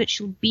type of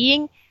spiritual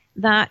being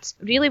that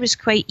really was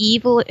quite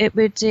evil. It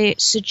would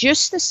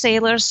seduce the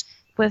sailors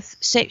with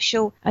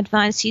sexual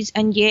advances,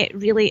 and yet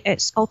really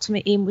its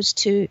ultimate aim was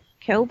to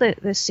kill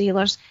the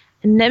sailors.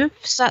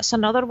 Nymphs, that's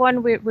another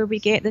one where we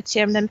get the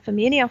term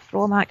nymphomania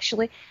from,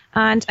 actually.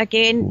 And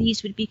again,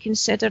 these would be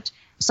considered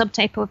some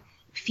type of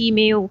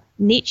female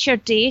nature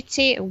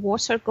deity,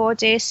 water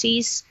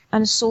goddesses,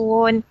 and so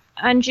on.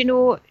 And,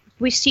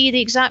 we see the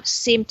exact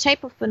same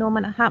type of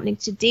phenomena happening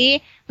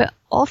today, but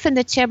often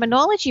the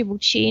terminology will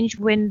change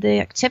when the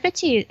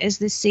activity is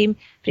the same.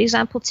 For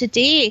example,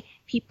 today,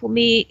 people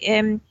may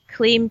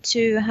claim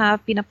to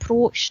have been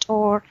approached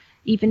or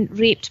even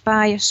raped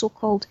by a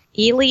so-called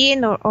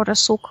alien or a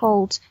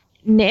so-called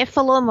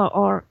Nephilim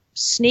or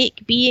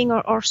snake being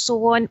or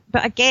so on.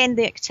 But again,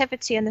 the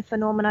activity and the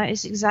phenomena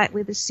is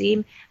exactly the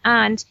same,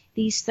 and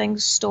these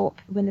things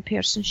stop when the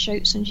person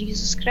shouts on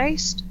Jesus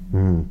Christ.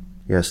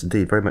 Yes,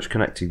 indeed. Very much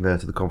connecting there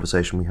to the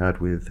conversation we had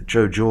with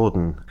Joe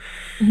Jordan.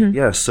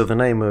 Yes, so the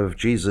name of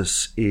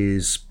Jesus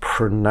is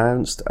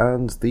pronounced,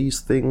 and these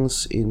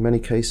things in many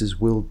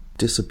cases will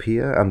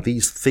disappear, and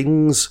these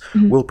things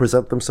will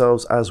present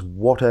themselves as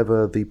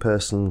whatever the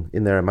person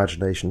in their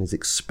imagination is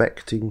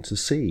expecting to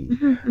see,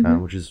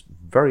 which is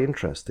very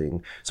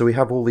interesting. So we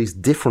have all these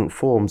different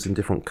forms in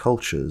different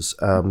cultures.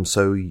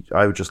 So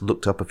I just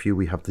looked up a few.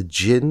 We have the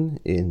jinn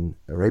in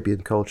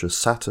Arabian culture,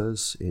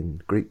 satyrs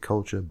in Greek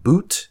culture,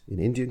 boot in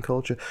Indian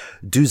culture,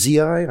 Duzii,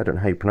 I don't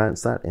know how you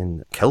pronounce that,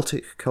 in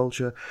Celtic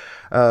culture.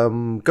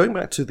 Going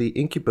back to the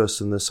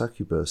incubus and the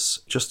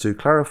succubus, just to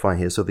clarify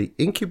here, so the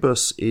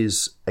incubus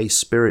is a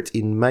spirit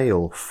in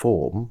male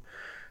form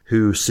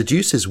who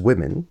seduces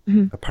women,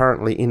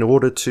 apparently in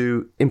order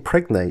to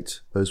impregnate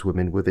those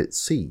women with its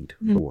seed,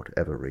 for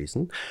whatever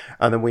reason.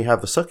 And then we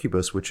have the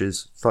succubus, which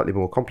is slightly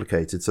more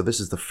complicated. So this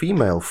is the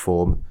female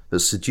form that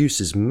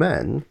seduces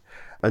men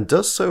and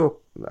does so,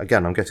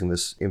 again, I'm getting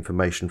this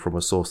information from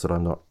a source that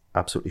I'm not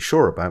absolutely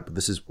sure about, but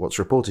this is what's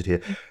reported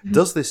here,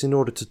 does this in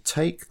order to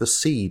take the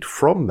seed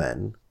from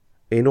men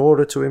in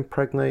order to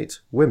impregnate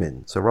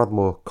women. So rather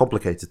more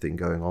complicated thing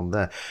going on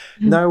there.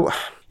 Now,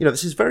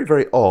 this is very,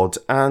 very odd,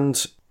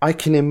 and I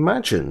can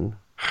imagine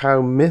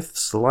how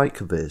myths like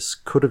this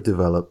could have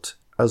developed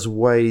as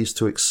ways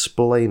to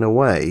explain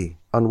away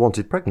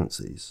unwanted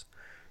pregnancies.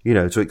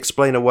 To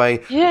explain away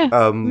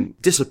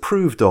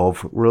disapproved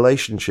of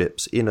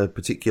relationships in a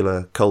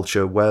particular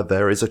culture where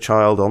there is a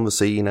child on the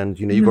scene, and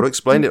you've got to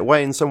explain it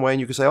away in some way,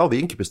 and you could say, oh, the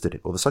incubus did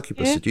it, or the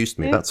succubus seduced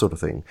me, that sort of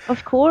thing.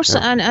 Of course,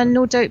 and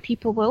no doubt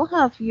people will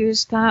have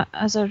used that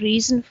as a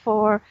reason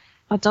for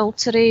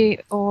adultery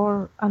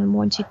or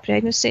unwanted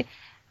pregnancy.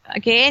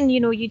 Again,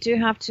 you do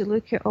have to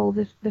look at all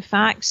the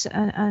facts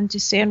and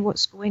discern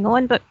what's going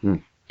on, but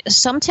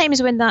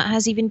sometimes when that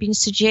has even been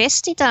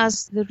suggested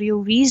as the real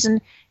reason,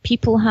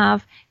 people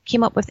have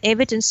came up with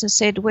evidence and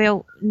said,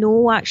 well,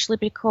 no, actually,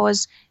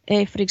 because,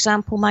 for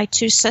example, my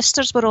two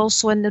sisters were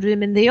also in the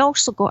room and they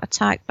also got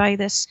attacked by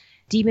this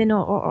demon,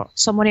 or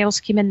someone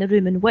else came in the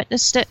room and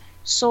witnessed it.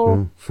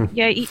 So,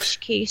 each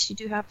case you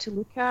do have to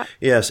look at.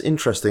 Yes,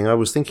 interesting. I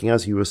was thinking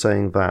as you were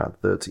saying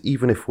that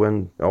even if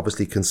one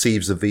obviously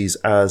conceives of these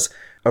as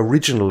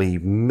originally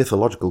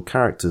mythological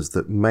characters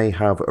that may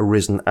have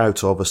arisen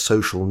out of a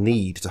social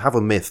need to have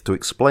a myth to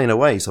explain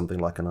away something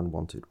like an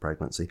unwanted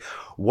pregnancy,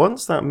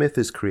 once that myth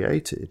is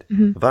created,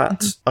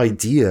 that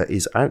idea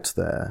is out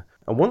there.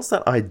 And once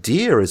that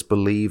idea is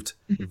believed,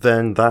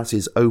 then that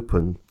is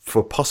open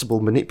for possible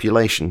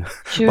manipulation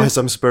by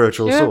some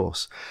spiritual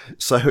source.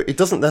 So it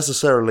doesn't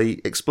necessarily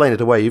explain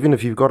it away, even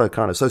if you've got a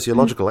kind of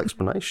sociological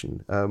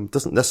explanation.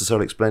 Doesn't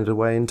necessarily explain it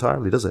away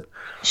entirely, does it?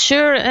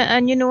 Sure,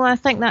 and I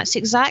think that's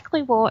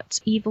exactly what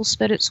evil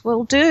spirits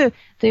will do.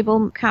 They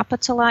will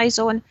capitalize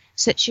on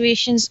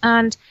situations,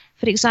 and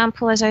for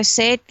example, as I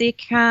said, they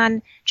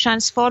can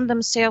transform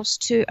themselves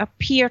to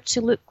appear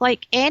to look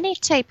like any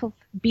type of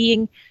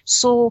being.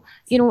 So,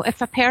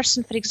 if a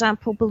person, for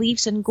example,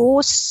 believes in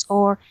ghosts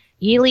or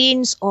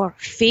aliens or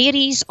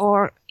fairies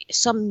or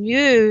some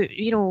new,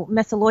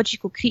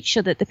 mythological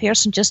creature that the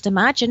person just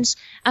imagines,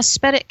 a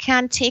spirit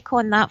can take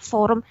on that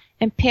form,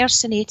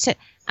 impersonate it,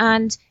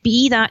 and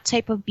be that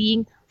type of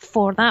being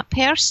for that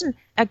person.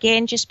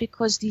 Again, just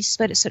because these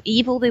spirits are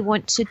evil, they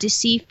want to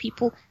deceive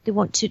people, they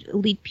want to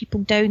lead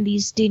people down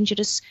these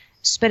dangerous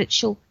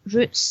spiritual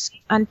routes,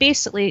 and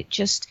basically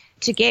just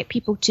to get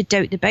people to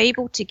doubt the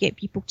Bible, to get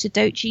people to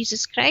doubt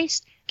Jesus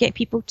Christ, get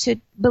people to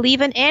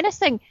believe in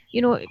anything.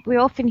 We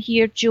often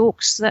hear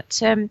jokes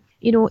that,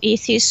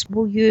 atheists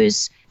will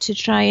use to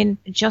try and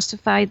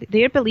justify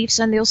their beliefs,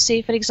 and they'll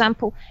say, for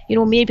example,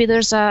 maybe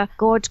there's a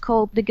god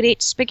called the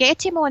Great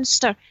Spaghetti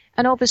Monster,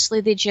 and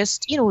obviously they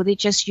just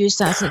use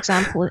that as an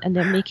example, and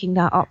they're making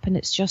that up, and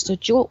it's just a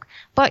joke.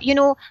 But,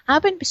 I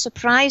wouldn't be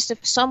surprised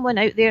if someone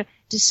out there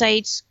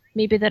decides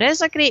maybe there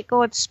is a great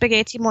god,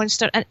 spaghetti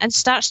monster, and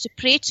starts to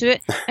pray to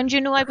it. And,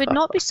 I would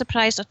not be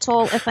surprised at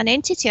all if an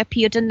entity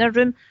appeared in their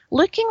room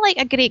looking like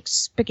a great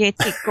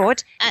spaghetti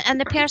god, and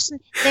the person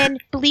then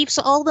believes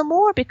it all the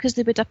more because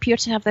they would appear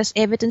to have this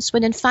evidence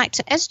when in fact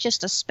it is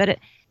just a spirit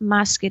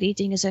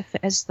masquerading as if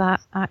it is that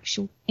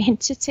actual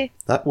entity.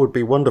 That would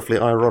be wonderfully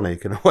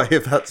ironic in a way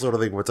if that sort of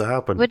thing were to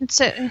happen. Wouldn't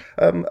it?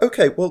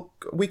 Okay, well,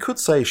 we could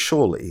say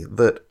surely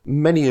that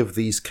many of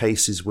these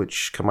cases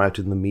which come out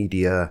in the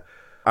media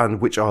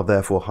and which are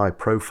therefore high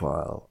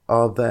profile,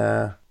 are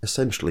there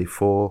essentially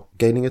for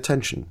gaining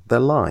attention. They're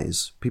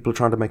lies. People are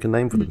trying to make a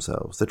name for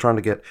themselves. They're trying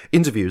to get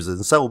interviews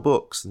and sell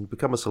books and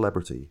become a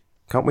celebrity.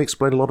 Can't we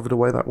explain a lot of it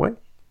away that way?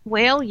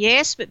 Well,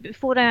 yes, but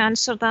before I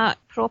answer that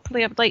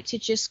properly, I'd like to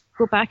just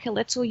go back a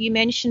little. You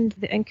mentioned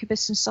the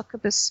incubus and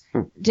succubus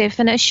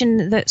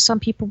definition, that some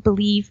people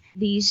believe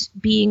these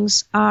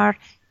beings are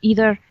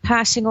either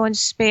passing on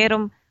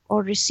sperm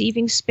or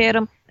receiving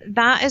sperm.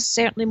 That is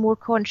certainly more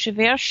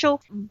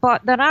controversial,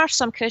 but there are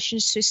some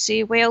Christians who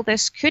say, well,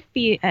 this could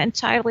be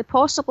entirely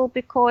possible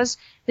because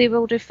they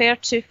will refer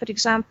to, for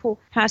example,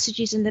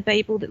 passages in the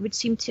Bible that would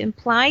seem to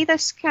imply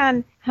this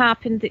can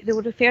happen. They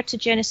will refer to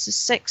Genesis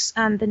 6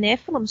 and the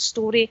Nephilim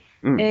story,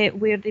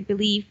 where they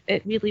believe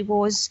it really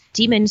was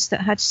demons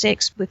that had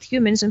sex with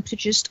humans and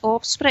produced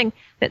offspring.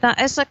 But that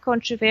is a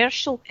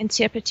controversial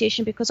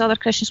interpretation because other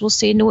Christians will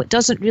say, no, it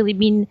doesn't really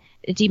mean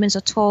demons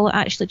at all. It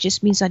actually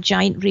just means a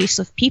giant race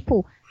of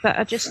people. But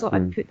I just thought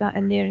I'd put that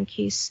in there in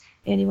case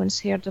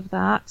anyone's heard of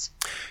that.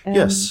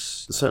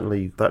 Yes,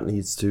 certainly that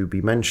needs to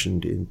be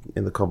mentioned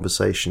in the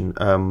conversation.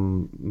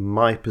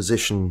 My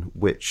position,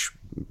 which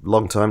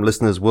long-time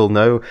listeners will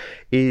know,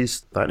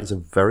 is that is a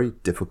very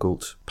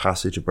difficult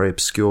passage, a very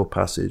obscure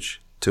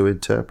passage to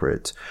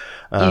interpret.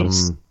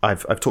 Yes.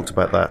 I've talked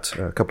about that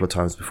a couple of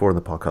times before in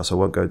the podcast. So I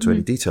won't go into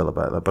any detail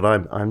about that, but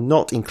I'm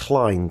not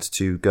inclined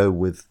to go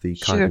with the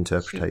kind of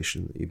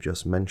interpretation that you've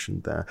just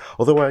mentioned there.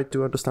 Although I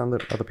do understand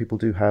that other people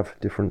do have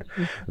different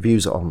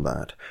views on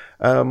that.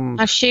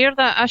 I share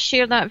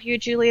that view,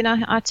 Julian.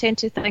 I tend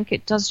to think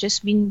it does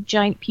just mean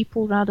giant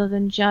people rather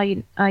than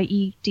giant,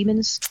 i.e.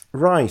 demons.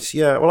 Right,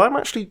 yeah. Well, I'm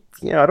actually,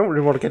 I don't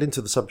really want to get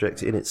into the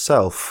subject in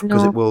itself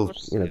because it will,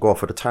 go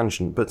off at a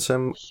tangent. But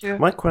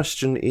my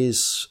question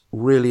is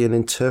really an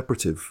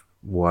interpretive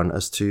one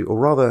as to, or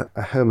rather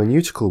a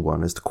hermeneutical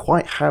one, as to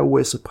quite how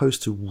we're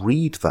supposed to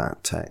read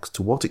that text,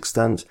 to what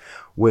extent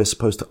we're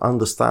supposed to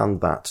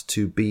understand that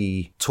to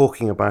be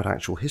talking about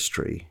actual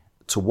history,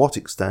 to what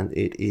extent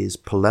it is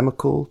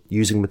polemical,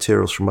 using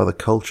materials from other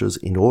cultures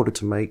in order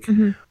to make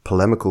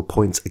polemical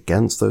points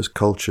against those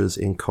cultures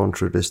in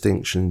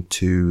contradistinction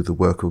to the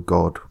work of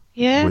God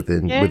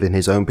within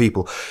his own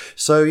people.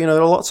 So, there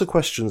are lots of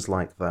questions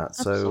like that.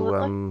 Absolutely.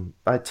 So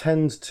I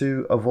tend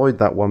to avoid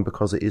that one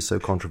because it is so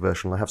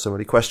controversial. I have so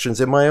many questions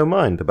in my own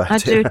mind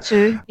about it. I do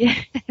too. Yeah.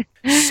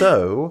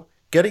 So,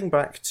 getting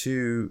back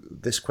to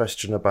this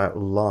question about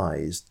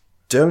lies,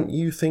 don't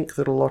you think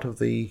that a lot of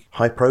the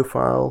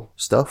high-profile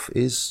stuff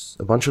is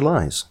a bunch of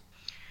lies?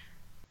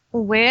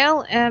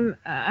 Well,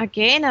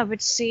 again, I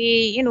would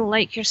say,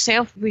 like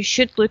yourself, we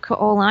should look at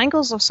all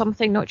angles of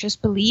something, not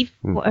just believe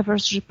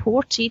whatever's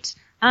reported.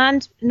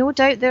 And no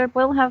doubt there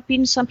will have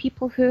been some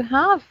people who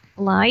have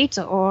lied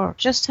or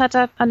just had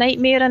a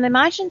nightmare and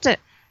imagined it.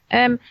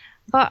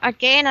 But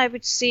again, I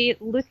would say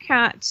look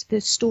at the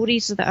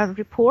stories that are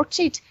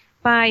reported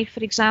by,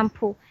 for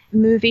example,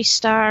 movie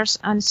stars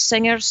and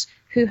singers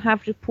who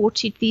have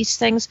reported these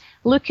things.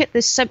 Look at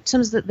the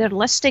symptoms that they're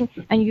listing,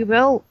 and you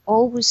will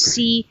always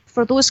see,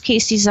 for those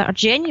cases that are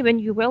genuine,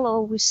 you will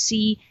always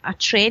see a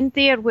trend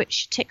there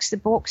which ticks the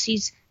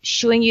boxes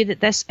showing you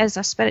that this is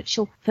a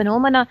spiritual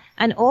phenomena.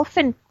 And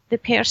often the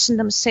person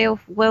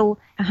themselves will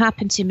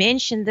happen to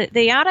mention that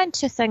they are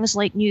into things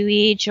like New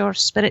Age or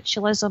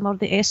spiritualism or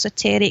the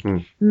esoteric,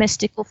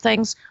 mystical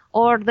things,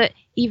 or that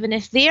even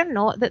if they're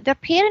not, that their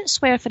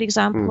parents were, for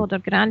example, or their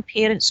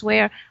grandparents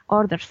were,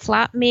 or their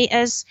flatmate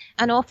is.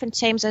 And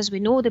oftentimes, as we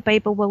know, the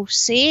Bible will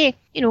say,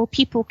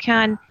 people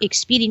can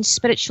experience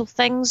spiritual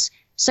things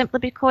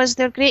simply because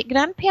their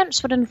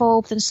great-grandparents were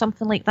involved in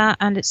something like that,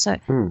 and it's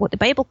what the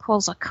Bible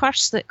calls a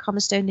curse that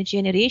comes down the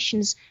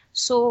generations.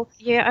 So,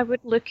 I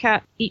would look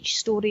at each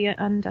story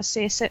and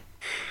assess it.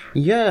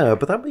 Yeah,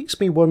 but that makes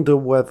me wonder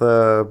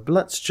whether,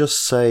 let's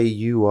just say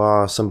you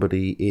are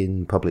somebody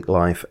in public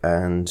life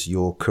and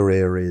your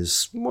career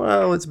is,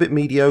 it's a bit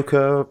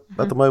mediocre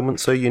at the moment,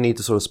 so you need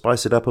to sort of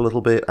spice it up a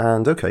little bit,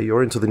 and okay,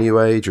 you're into the New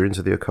Age, you're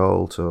into the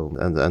occult,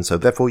 and so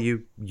therefore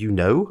you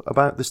know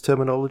about this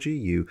terminology,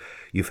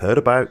 you've heard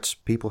about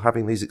people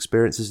having these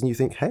experiences, and you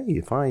think, hey,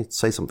 if I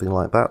say something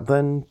like that,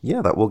 then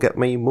that will get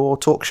me more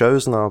talk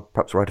shows, and I'll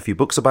perhaps write a few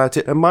books about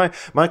it, and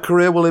my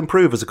career will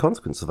improve as a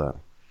consequence of that.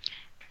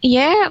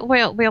 Yeah,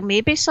 well,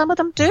 maybe some of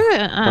them do,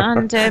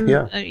 and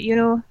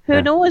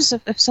who knows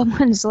if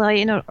someone's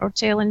lying or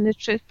telling the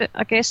truth? But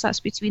I guess that's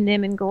between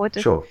them and God.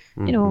 Sure,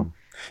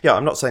 Yeah,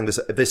 I'm not saying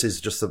this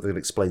is just something that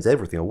explains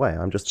everything away.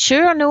 I'm just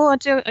sure. No, I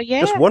do.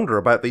 Yeah, just wonder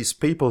about these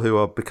people who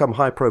have become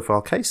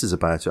high-profile cases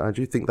about it. I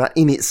do think that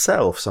in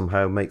itself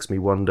somehow makes me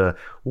wonder: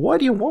 why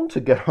do you want to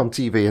get on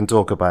TV and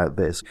talk about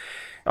this?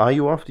 Are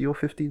you after your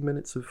 15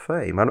 minutes of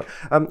fame?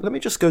 Let me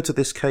just go to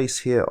this case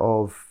here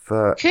of...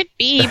 Could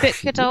be, but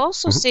could I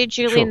also say,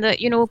 Julian, that,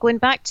 going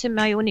back to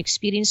my own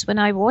experience when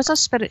I was a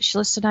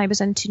spiritualist and I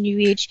was into New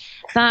Age,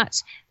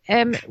 that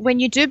when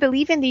you do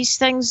believe in these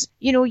things,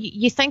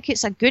 you think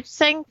it's a good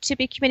thing to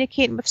be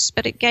communicating with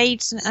spirit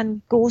guides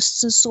and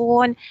ghosts and so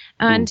on,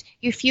 and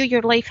you feel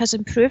your life has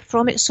improved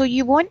from it, so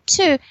you want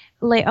to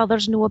let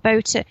others know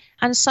about it.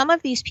 And some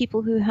of these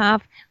people who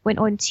have went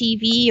on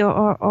TV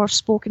or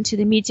spoken to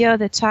the media,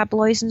 the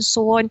tabloids and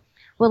so on,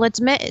 will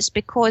admit it's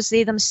because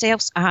they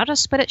themselves are a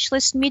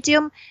spiritualist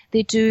medium.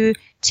 They do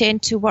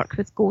tend to work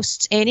with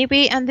ghosts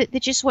anyway, and that they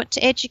just want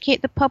to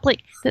educate the public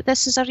that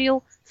this is a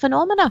real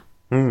phenomena.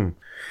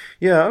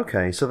 Yeah,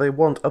 okay, so they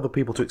want other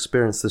people to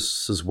experience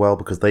this as well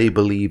because they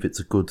believe it's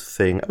a good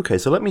thing. Okay,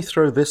 so let me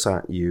throw this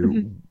at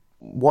you.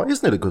 Why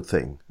isn't it a good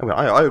thing? I mean,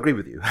 I agree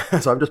with you,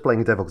 so I'm just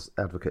playing devil's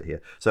advocate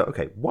here. So,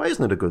 okay, why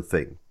isn't it a good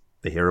thing?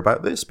 They hear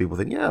about this, people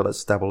think,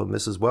 let's dabble in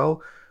this as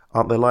well.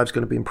 Aren't their lives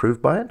going to be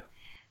improved by it?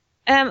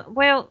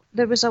 Well,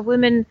 there was a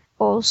woman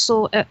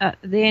also at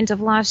the end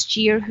of last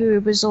year who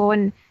was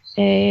on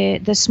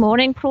This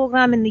Morning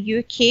programme in the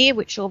UK,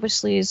 which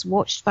obviously is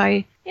watched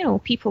by,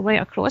 people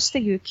right across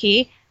the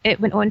UK. It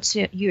went on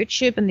to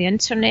YouTube and the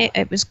internet.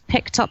 It was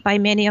picked up by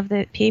many of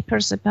the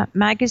papers,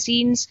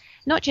 magazines,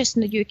 not just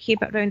in the UK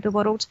but around the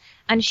world.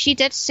 And she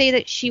did say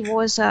that she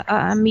was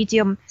a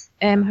medium.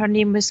 Her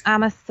name was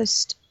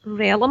Amethyst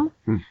Realm.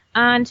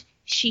 And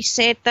she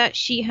said that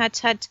she had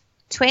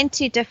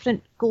 20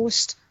 different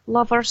ghost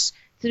lovers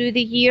through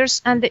the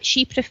years, and that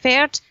she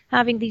preferred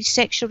having these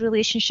sexual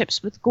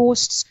relationships with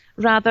ghosts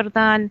rather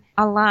than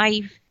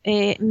alive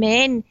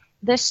men.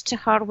 this to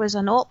her was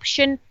an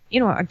option,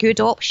 a good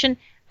option,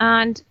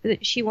 and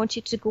that she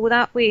wanted to go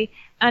that way.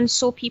 And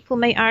so people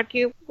might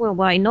argue, well,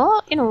 why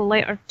not?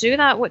 Let her do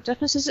that. What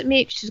difference does it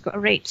make? She's got a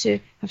right to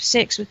have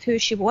sex with who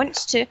she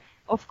wants to.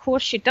 Of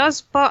course she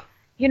does. But,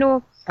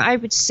 I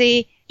would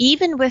say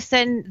even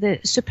within the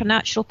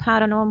supernatural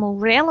paranormal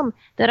realm,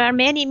 there are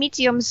many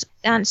mediums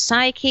and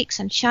psychics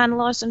and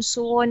channelers and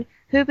so on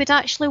who would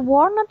actually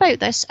warn about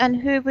this and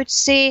who would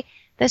say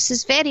this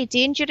is very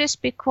dangerous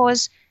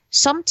because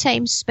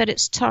sometimes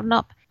spirits turn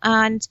up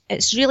and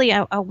it's really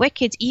a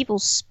wicked, evil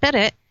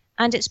spirit,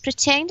 and it's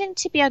pretending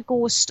to be a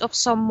ghost of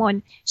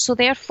someone. So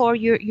therefore,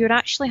 you're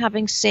actually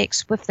having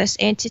sex with this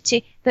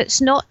entity that's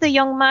not the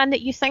young man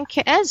that you think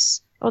it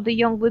is, or the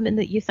young woman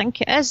that you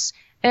think it is.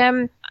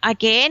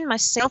 Again,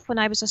 myself, when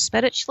I was a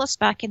spiritualist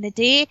back in the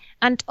day,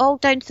 and all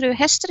down through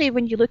history,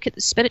 when you look at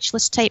the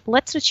spiritualist type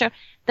literature,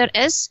 there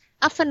is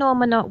a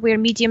phenomena where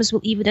mediums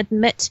will even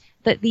admit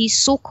that these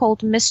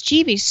so-called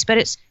mischievous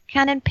spirits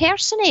can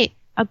impersonate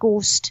a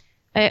ghost.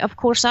 Of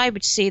course, I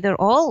would say they're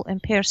all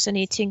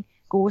impersonating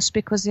ghosts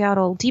because they are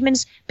all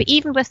demons. But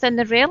even within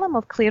the realm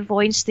of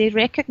clairvoyance, they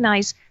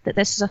recognise that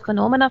this is a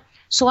phenomena.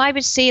 So I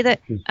would say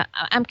that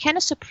I'm kind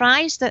of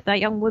surprised that that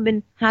young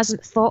woman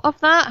hasn't thought of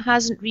that,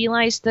 hasn't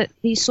realised that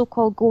these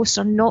so-called ghosts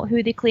are not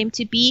who they claim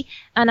to be.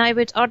 And I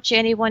would urge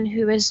anyone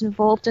who is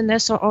involved in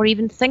this or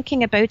even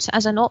thinking about it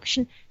as an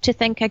option to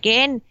think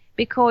again,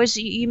 because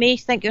you may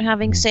think you're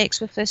having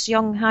sex with this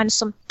young,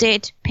 handsome,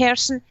 dead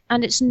person,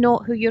 and it's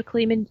not who you're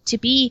claiming to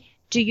be.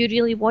 Do you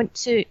really want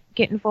to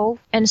get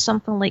involved in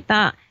something like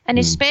that? And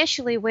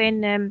especially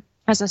when,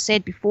 as I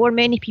said before,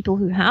 many people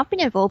who have been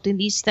involved in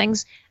these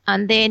things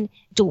and then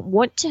don't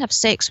want to have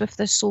sex with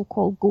this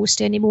so-called ghost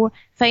anymore,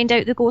 find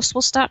out the ghost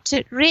will start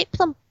to rape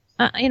them,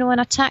 and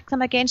attack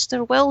them against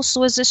their will.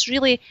 So is this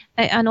really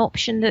an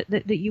option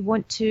that you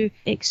want to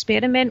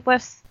experiment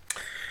with?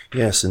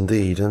 Yes,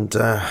 indeed. And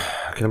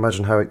I can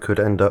imagine how it could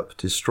end up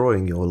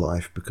destroying your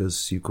life,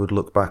 because you could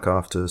look back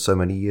after so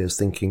many years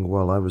thinking,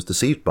 well, I was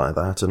deceived by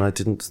that and I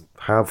didn't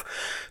have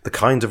the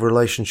kind of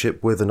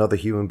relationship with another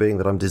human being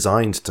that I'm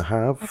designed to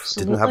have.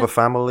 Absolutely. Didn't have a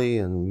family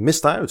and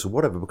missed out or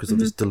whatever because of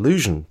this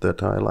delusion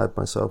that I allowed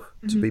myself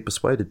to be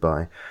persuaded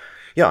by.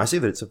 Yeah, I see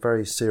that it's a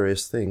very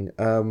serious thing.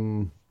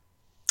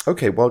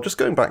 Okay, well, just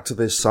going back to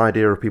this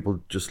idea of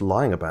people just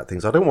lying about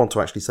things, I don't want to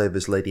actually say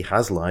this lady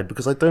has lied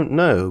because I don't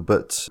know,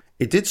 but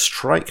it did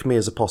strike me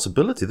as a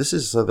possibility. This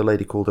is the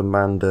lady called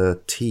Amanda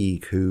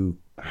Teague, who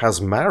has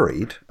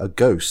married a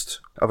ghost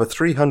of a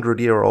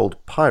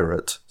 300-year-old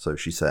pirate, so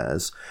she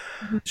says.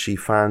 She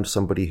found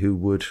somebody who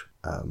would,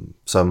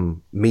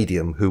 some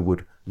medium who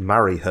would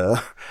marry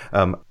her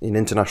in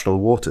international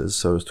waters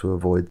so as to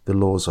avoid the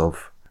laws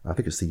of, I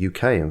think it's the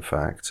UK, in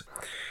fact.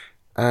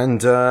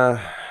 And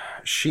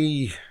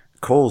she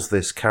calls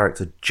this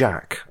character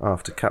Jack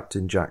after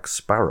Captain Jack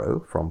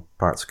Sparrow from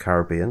Pirates of the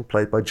Caribbean,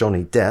 played by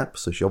Johnny Depp,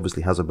 so she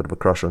obviously has a bit of a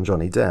crush on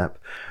Johnny Depp.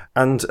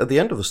 And at the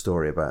end of the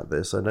story about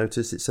this, I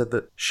noticed it said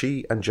that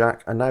she and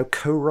Jack are now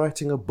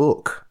co-writing a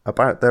book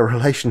about their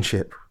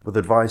relationship with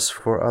advice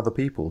for other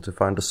people to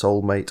find a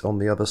soulmate on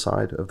the other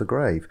side of the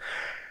grave.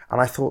 And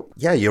I thought,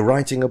 yeah, you're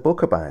writing a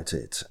book about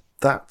it.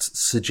 That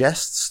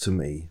suggests to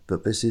me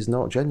that this is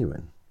not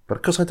genuine. But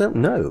of course I don't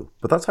know,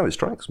 but that's how it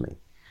strikes me.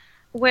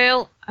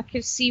 Well, I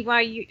can see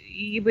why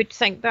you would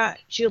think that,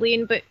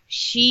 Julian, but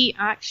she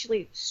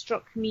actually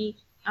struck me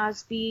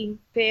as being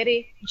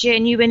very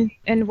genuine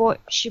in what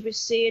she was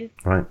saying.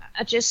 Right.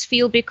 I just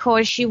feel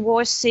because she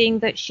was saying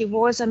that she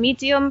was a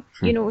medium,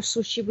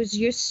 so she was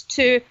used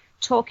to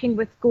talking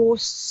with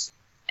ghosts.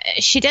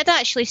 She did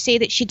actually say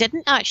that she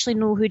didn't actually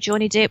know who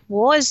Johnny Depp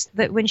was,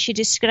 that when she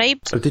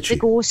described the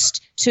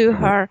ghost to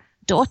her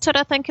daughter,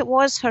 I think it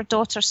was, her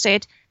daughter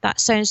said, that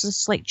sounds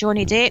just like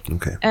Johnny Depp.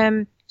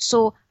 Okay.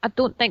 So I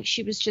don't think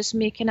she was just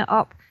making it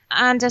up.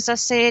 And as I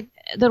said,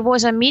 there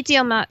was a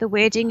medium at the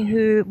wedding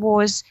who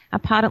was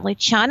apparently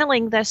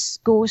channeling this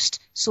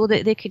ghost so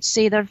that they could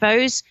say their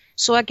vows.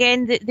 So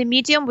again, the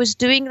medium was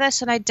doing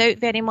this, and I doubt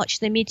very much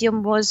the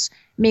medium was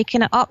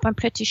making it up. I'm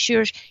pretty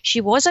sure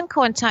she was in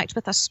contact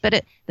with a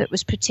spirit that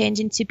was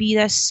pretending to be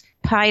this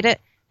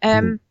pirate.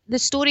 The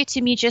story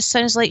to me just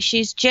sounds like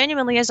she's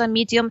genuinely as a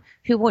medium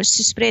who wants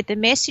to spread the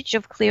message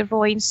of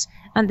clairvoyance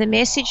and the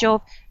message of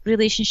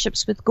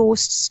relationships with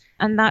ghosts,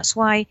 and that's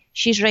why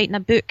she's writing a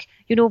book.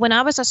 When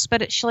I was a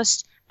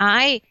spiritualist,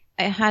 I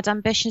had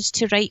ambitions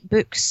to write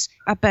books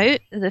about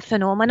the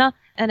phenomena,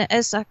 and it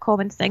is a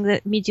common thing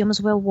that mediums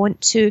will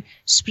want to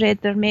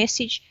spread their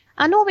message.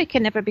 I know we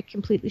can never be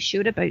completely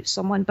sure about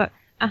someone, but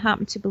I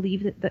happen to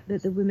believe that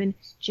the woman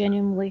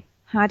genuinely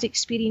had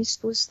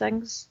experienced those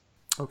things.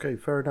 Okay,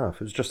 fair enough.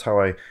 It was just how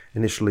I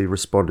initially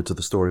responded to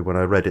the story when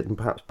I read it, and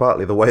perhaps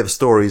partly the way the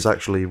story is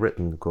actually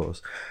written, of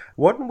course.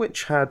 One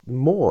which had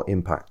more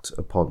impact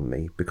upon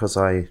me, because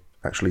I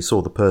actually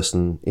saw the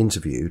person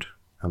interviewed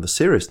and the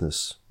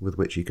seriousness with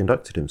which he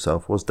conducted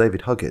himself, was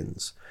David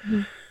Huggins.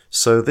 Mm-hmm.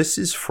 So this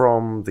is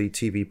from the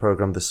TV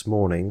programme This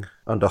Morning,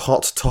 under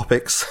Hot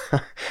Topics,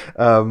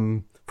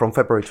 from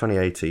February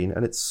 2018,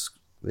 and it's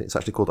It's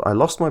actually called I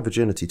Lost My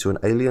Virginity to an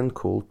Alien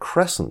Called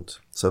Crescent.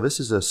 So this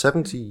is a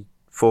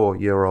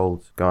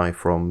 74-year-old guy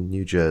from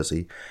New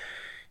Jersey.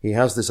 He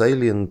has this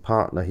alien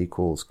partner he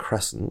calls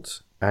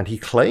Crescent, and he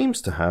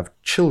claims to have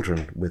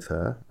children with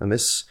her. And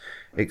this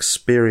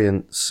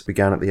experience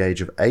began at the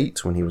age of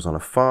 8 when he was on a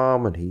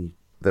farm, and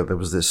there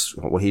was this,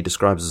 what he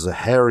describes as a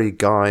hairy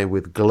guy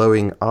with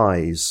glowing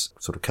eyes,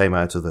 sort of came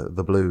out of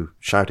the blue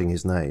shouting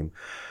his name.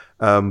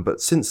 But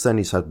since then,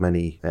 he's had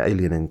many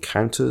alien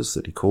encounters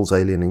that he calls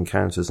alien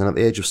encounters. And at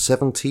the age of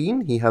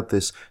 17, he had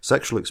this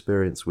sexual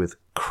experience with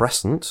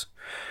Crescent.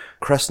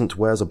 Crescent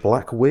wears a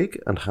black wig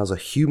and has a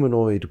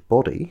humanoid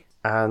body.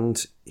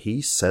 And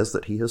he says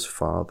that he has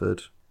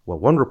fathered, well,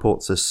 one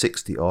report says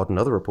 60-odd,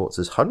 another report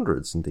says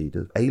hundreds, indeed,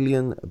 of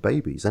alien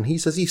babies. And he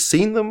says he's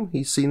seen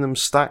them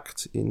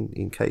stacked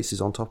in cases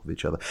on top of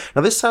each other.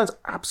 Now, this sounds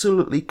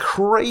absolutely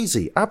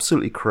crazy.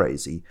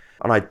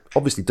 And I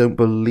obviously don't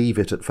believe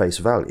it at face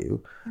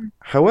value.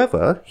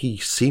 However, he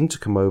seemed to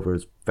come over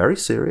as very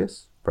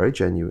serious, very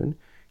genuine.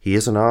 He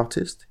is an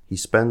artist. He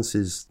spends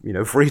his,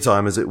 free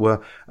time, as it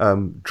were,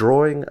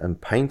 drawing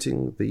and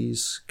painting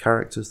these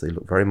characters. They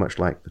look very much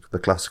like the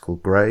classical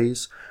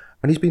greys.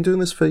 And he's been doing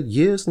this for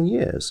years and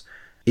years.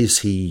 Is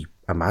he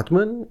a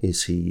madman?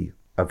 Is he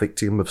a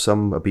victim of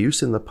some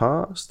abuse in the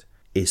past?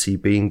 Is he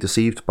being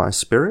deceived by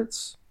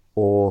spirits?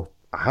 Or,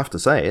 I have to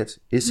say it,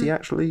 is he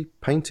actually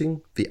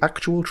painting the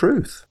actual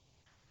truth?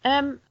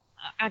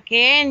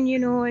 Again,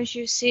 as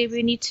you say,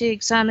 we need to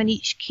examine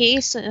each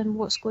case and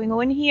what's going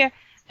on here.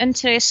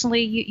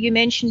 Interestingly, you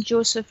mentioned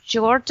Joseph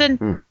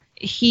Jordan.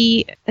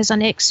 He is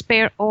an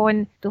expert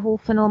on the whole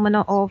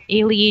phenomena of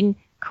alien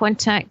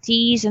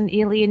contactees and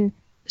alien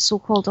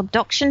so-called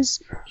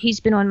abductions. He's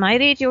been on my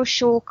radio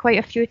show quite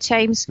a few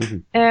times.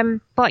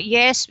 But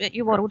yes,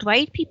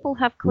 worldwide, people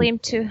have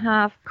claimed to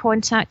have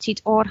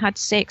contacted or had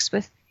sex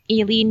with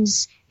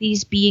aliens,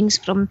 these beings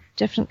from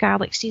different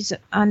galaxies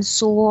and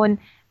so on.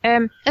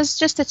 It's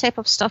just the type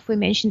of stuff we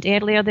mentioned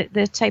earlier,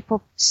 the type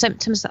of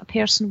symptoms that a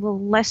person will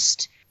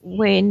list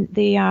when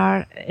they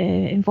are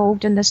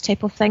involved in this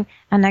type of thing.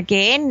 And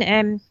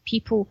again,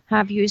 people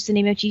have used the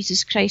name of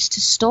Jesus Christ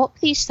to stop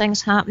these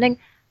things happening.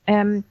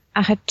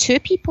 I had 2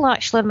 people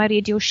actually on my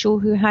radio show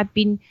who had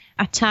been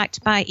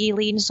attacked by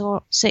aliens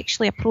or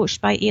sexually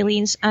approached by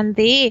aliens, and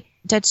they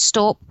did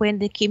stop when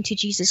they came to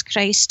Jesus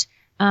Christ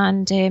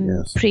and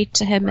prayed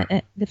to him.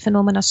 The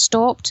phenomena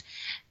stopped.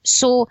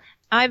 So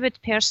I would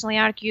personally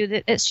argue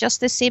that it's just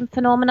the same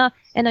phenomena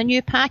in a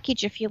new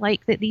package, if you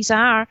like, that these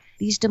are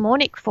these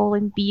demonic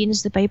fallen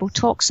beings the Bible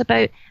talks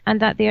about, and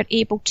that they're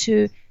able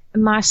to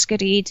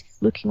masquerade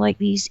looking like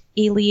these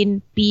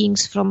alien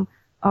beings from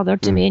other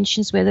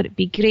dimensions, whether it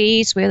be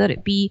Greys, whether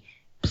it be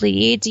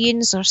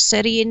Pleiadians or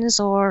Syrians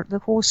or the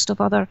host of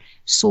other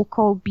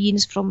so-called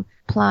beings from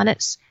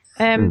planets.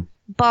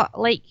 But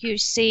like you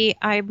say,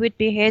 I would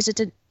be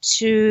hesitant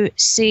to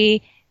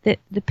say that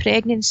the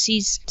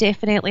pregnancies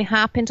definitely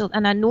happened,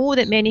 and I know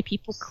that many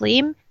people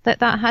claim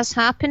that has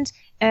happened.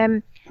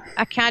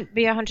 I can't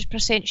be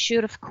 100%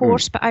 sure, of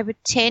course, but I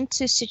would tend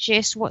to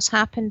suggest what's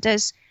happened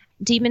is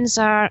demons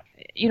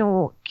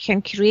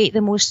can create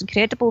the most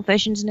incredible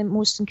visions and the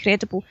most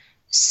incredible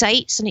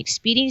sights and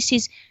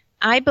experiences.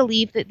 I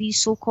believe that these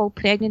so-called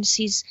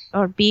pregnancies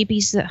or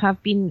babies that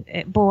have been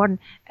born,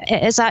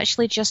 it is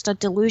actually just a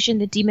delusion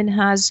the demon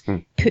has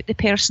put the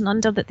person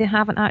under, that they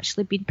haven't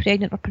actually been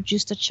pregnant or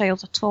produced a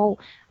child at all.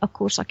 Of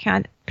course, I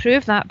can't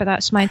prove that, but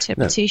that's my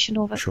interpretation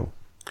of it. Sure.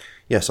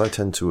 Yes, I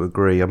tend to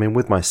agree. I mean,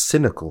 with my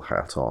cynical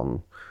hat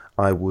on,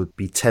 I would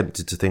be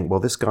tempted to think, well,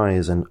 this guy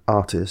is an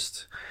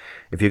artist.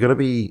 If you're going to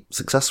be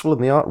successful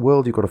in the art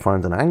world, you've got to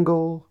find an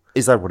angle.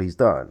 Is that what he's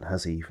done?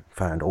 Has he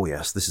found, oh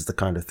yes, this is the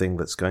kind of thing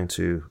that's going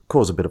to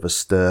cause a bit of a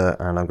stir,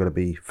 and I'm going to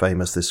be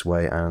famous this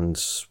way, and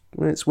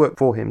it's worked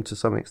for him to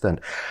some extent.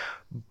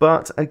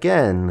 But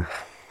again,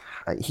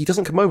 he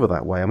doesn't come over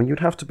that way. I mean,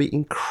 you'd have to be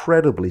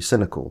incredibly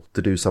cynical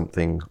to do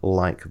something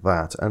like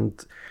that,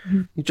 and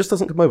he just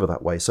doesn't come over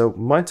that way. So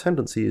my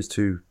tendency is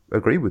to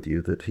agree with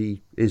you that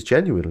he is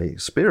genuinely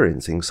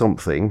experiencing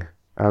something,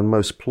 and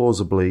most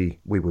plausibly,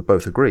 we would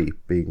both agree,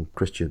 being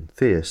Christian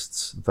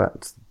theists,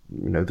 that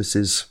this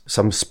is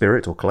some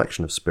spirit or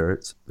collection of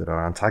spirits that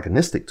are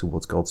antagonistic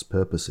towards God's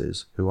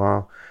purposes, who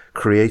are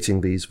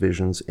creating these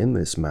visions in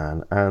this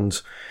man,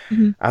 and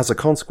as a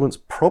consequence,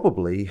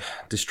 probably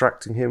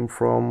distracting him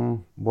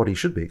from what he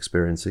should be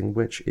experiencing,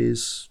 which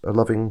is a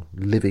loving,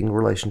 living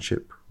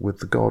relationship with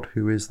the God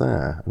who is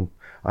there. And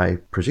I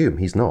presume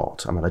he's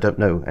not. I mean, I don't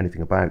know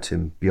anything about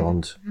him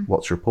beyond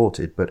what's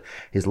reported, but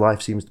his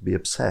life seems to be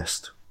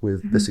obsessed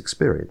with this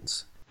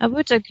experience. I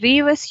would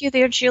agree with you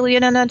there,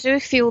 Julian, and I do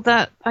feel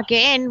that,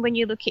 again, when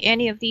you look at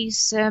any of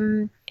these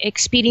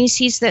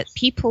experiences that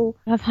people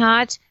have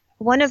had,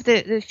 one of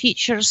the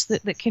features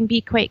that can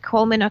be quite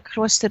common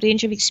across the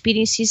range of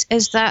experiences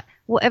is that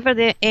whatever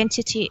the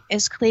entity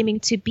is claiming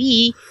to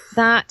be,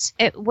 that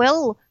it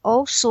will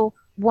also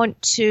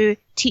want to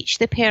teach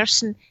the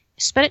person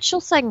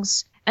spiritual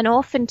things. And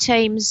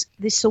oftentimes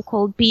the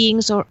so-called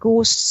beings or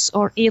ghosts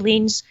or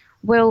aliens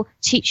will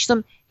teach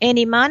them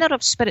any manner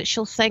of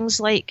spiritual things,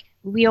 like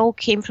we all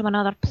came from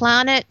another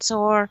planet,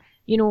 or,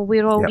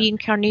 we're all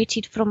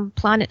reincarnated from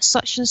planet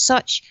such and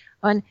such,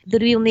 and the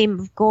real name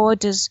of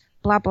God is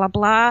blah, blah,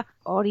 blah,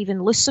 or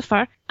even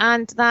Lucifer,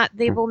 and that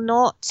they will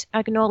not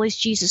acknowledge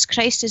Jesus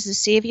Christ as the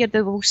Saviour.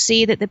 They will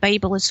say that the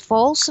Bible is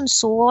false and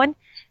so on.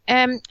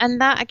 And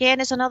that,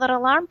 again, is another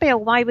alarm bell.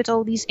 Why would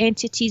all these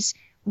entities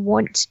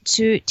want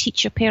to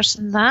teach a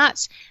person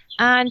that?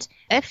 And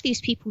if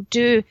these people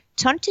do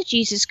turn to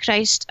Jesus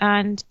Christ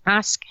and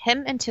ask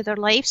him into their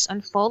lives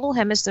and follow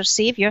him as their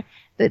Saviour,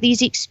 that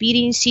these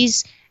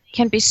experiences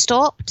can be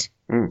stopped.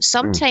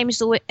 Sometimes,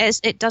 though,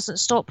 it doesn't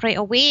stop right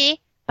away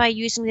by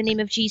using the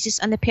name of Jesus,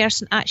 and the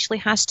person actually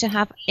has to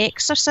have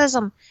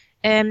exorcism.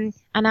 And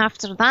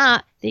after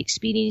that, the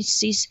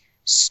experiences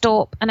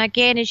stop. And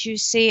again, as you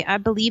say, I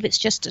believe it's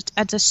just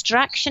a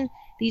distraction.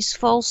 These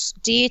false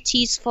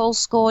deities,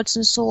 false gods,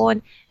 and so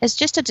on, is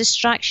just a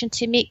distraction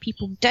to make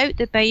people doubt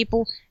the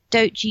Bible,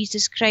 doubt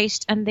Jesus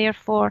Christ, and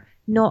therefore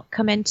not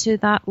come into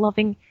that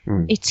loving,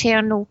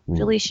 eternal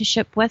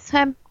relationship with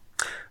him.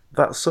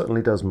 That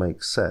certainly does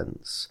make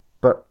sense.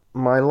 But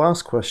my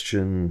last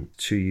question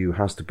to you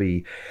has to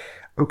be,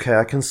 okay,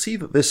 I can see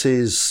that this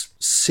is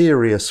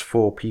serious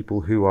for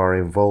people who are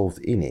involved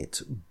in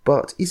it,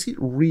 but is it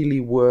really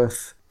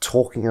worth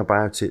talking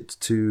about it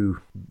to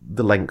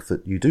the length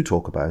that you do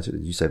talk about it?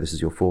 You say this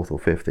is your fourth or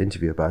fifth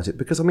interview about it,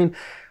 because, I mean,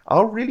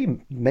 are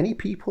really many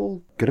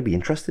people going to be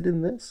interested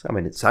in this? I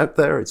mean, it's out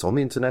there, it's on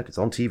the internet, it's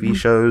on TV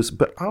shows,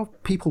 but are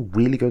people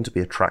really going to be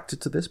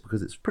attracted to this?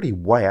 Because it's pretty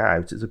way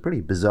out, it's a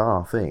pretty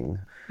bizarre thing.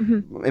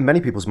 In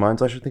many people's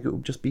minds, I should think it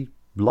would just be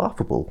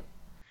laughable.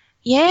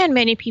 Yeah, and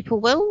many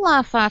people will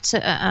laugh at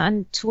it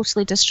and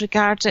totally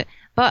disregard it.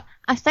 But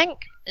I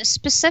think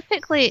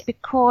specifically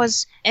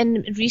because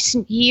in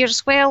recent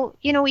years, well,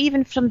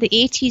 even from the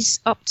 80s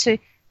up to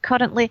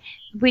currently,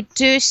 we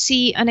do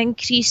see an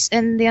increase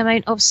in the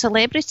amount of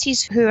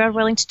celebrities who are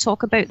willing to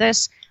talk about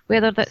this,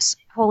 whether that's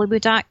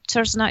Hollywood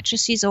actors and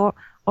actresses or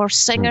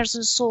singers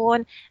and so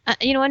on.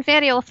 And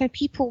very often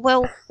people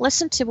will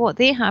listen to what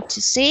they have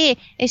to say,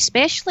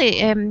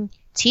 especially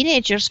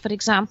teenagers, for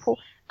example.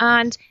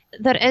 And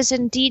there is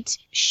indeed,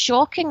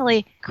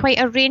 shockingly, quite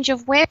a range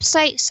of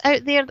websites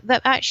out there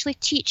that actually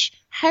teach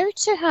how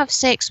to have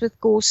sex with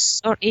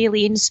ghosts or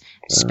aliens,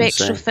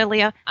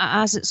 spectrophilia,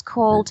 as it's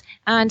called,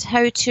 and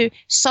how to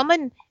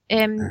summon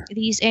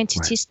these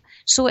entities. Right.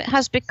 So it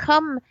has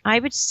become, I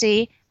would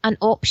say, an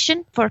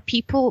option for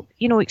people,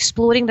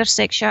 exploring their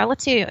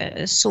sexuality,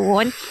 so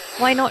on.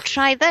 Why not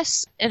try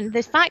this? And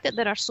the fact that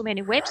there are so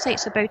many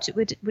websites about it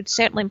would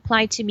certainly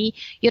imply to me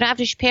your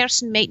average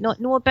person might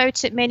not know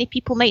about it. Many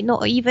people might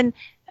not even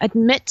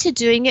admit to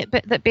doing it,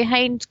 but that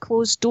behind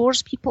closed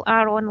doors, people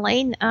are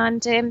online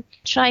and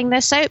trying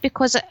this out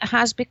because it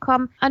has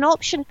become an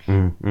option.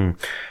 And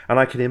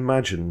I can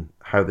imagine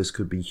how this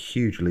could be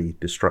hugely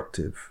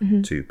destructive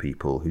to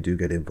people who do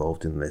get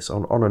involved in this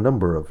on a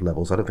number of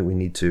levels. I don't think we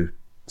need to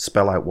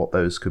spell out what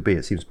those could be.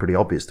 It seems pretty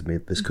obvious to me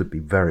that this could be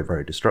very,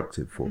 very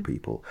destructive for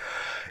people,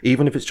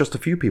 even if it's just a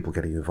few people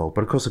getting involved.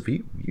 But of course, if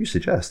you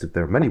suggest, if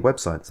there are many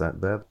websites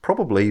out there,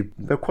 probably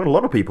there are quite a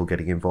lot of people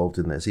getting involved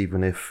in this,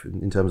 even if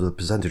in terms of the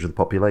percentage of the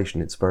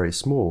population, it's very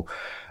small.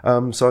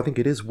 So I think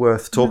it is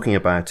worth talking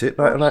about it.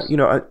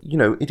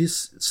 It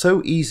is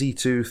so easy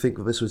to think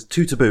that this was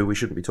too taboo. We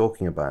shouldn't be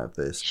talking about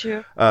this.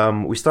 Sure.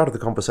 We started the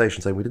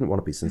conversation saying we didn't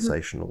want to be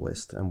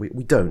sensationalist, and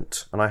we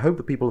don't. And I hope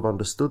that people have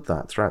understood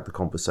that throughout the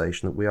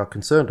conversation, that we are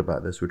concerned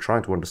about this. We're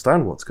trying to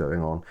understand what's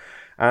going on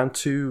and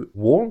to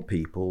warn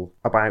people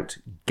about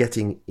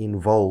getting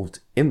involved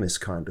in this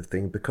kind of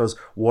thing, because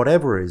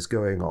whatever is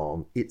going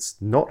on, it's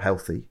not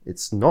healthy,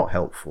 it's not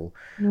helpful,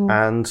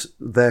 and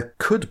there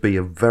could be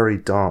a very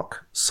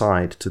dark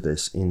side to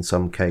this in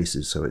some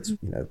cases. So it's,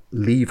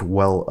 leave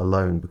well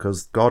alone,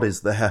 because God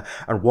is there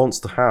and wants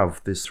to have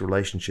this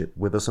relationship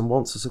with us and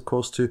wants us, of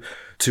course, to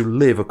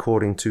live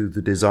according to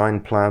the design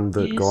plan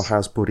that God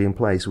has put in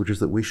place, which is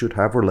that we should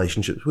have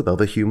relationships with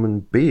other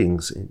human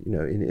beings,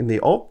 in the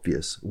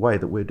obvious way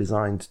that we're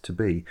designed to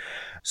be.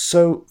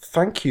 So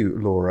thank you,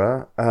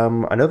 Laura.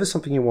 I know there's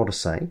something you want to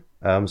say,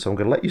 so I'm going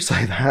to let you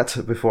say that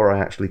before I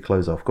actually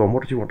close off. Go on,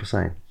 what did you want to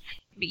say?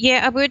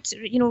 Yeah, I would,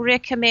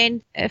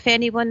 recommend, if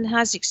anyone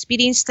has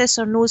experienced this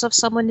or knows of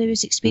someone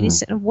who's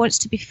experienced it and wants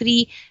to be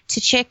free,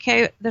 to check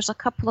out, there's a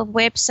couple of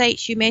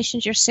websites. You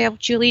mentioned yourself,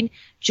 Julian,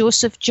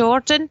 Joseph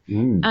Jordan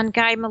and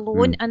Guy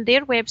Malone, and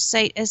their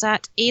website is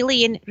at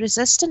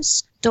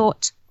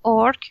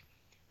alienresistance.org.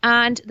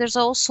 And there's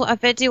also a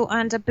video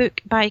and a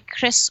book by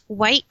Chris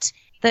White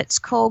that's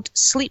called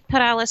Sleep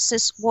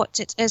Paralysis,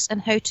 What It Is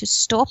and How to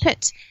Stop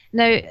It.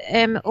 Now,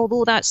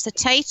 although that's the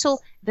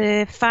title,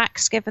 the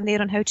facts given there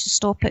on how to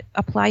stop it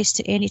applies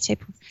to any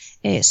type of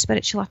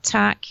spiritual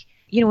attack,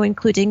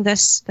 including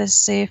this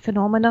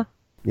phenomena.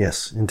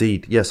 Yes,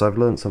 indeed. Yes, I've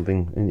learned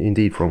something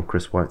indeed from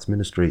Chris White's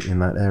ministry in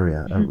that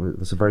area.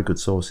 That's a very good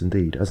source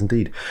indeed, as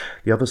indeed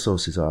the other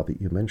sources are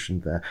that you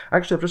mentioned there.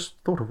 Actually, I've just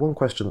thought of one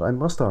question that I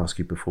must ask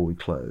you before we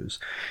close.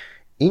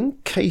 In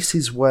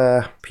cases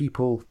where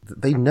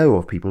they know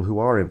of people who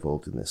are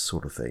involved in this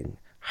sort of thing,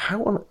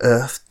 How on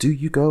earth do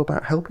you go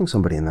about helping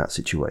somebody in that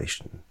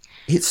situation?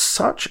 It's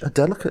such a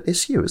delicate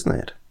issue, isn't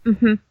it?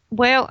 Mm-hmm.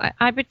 Well,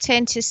 I would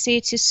tend to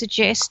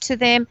suggest to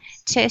them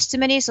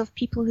testimonies of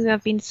people who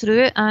have been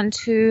through it and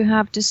who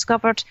have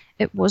discovered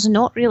it was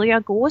not really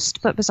a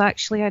ghost, but was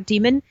actually a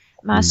demon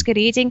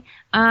masquerading.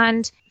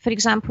 And, for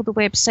example, the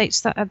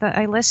websites that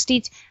I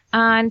listed,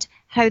 and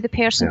how the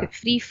person got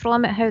free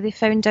from it, how they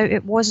found out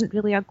it wasn't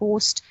really a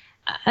ghost.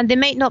 And they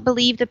might not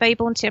believe the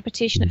Bible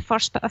interpretation at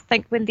first, but I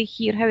think when they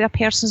hear how a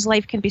person's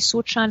life can be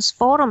so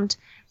transformed,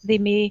 they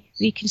may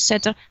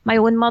reconsider. My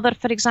own mother,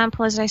 for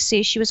example, as I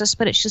say, she was a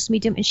spiritualist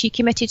medium, and she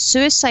committed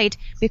suicide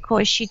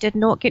because she did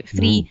not get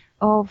free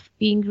of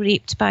being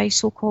raped by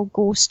so-called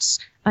ghosts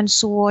and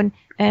so on.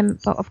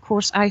 But of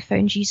course, I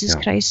found Jesus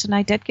Christ, and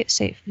I did get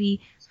set free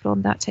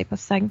from that type of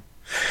thing.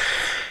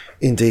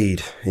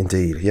 Indeed,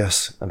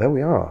 yes. And there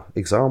we are.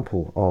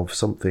 Example of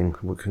something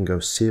that can go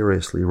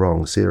seriously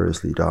wrong,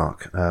 seriously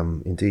dark.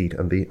 Indeed.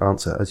 And the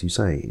answer, as you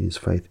say, is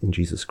faith in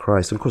Jesus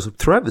Christ. And of course,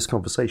 throughout this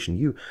conversation,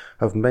 you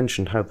have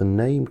mentioned how the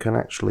name can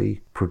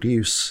actually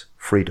produce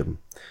freedom.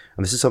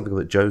 And this is something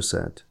that Joe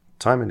said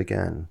time and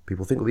again.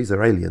 People think, well, these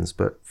are aliens,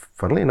 but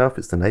funnily enough,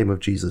 it's the name of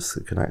Jesus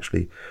that can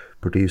actually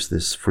produce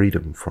this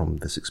freedom from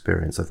this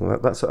experience. I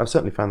think I've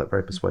certainly found that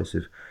very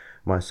persuasive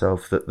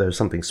myself, that there's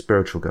something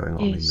spiritual going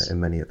on in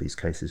many of these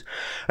cases.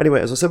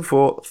 Anyway, as I said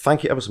before,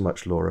 thank you ever so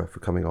much, Laura, for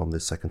coming on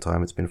this second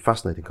time. It's been a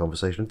fascinating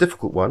conversation, a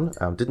difficult one.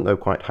 Didn't know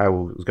quite how I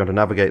was going to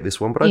navigate this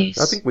one, but I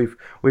think we've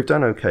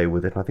done okay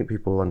with it, and I think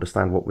people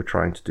understand what we're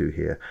trying to do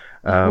here.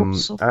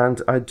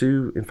 And I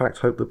do, in fact,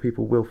 hope that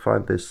people will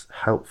find this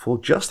helpful,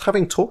 just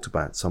having talked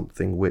about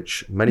something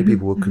which many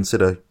people would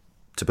consider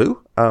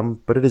taboo,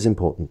 but it is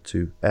important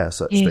to air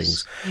such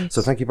things.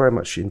 So thank you very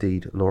much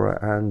indeed, Laura.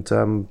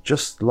 And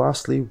just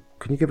lastly,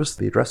 can you give us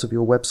the address of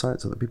your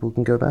website so that people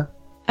can go there?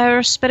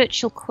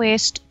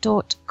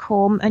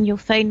 ourspiritualquest.com, and you'll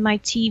find my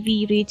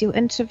TV, radio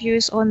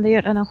interviews on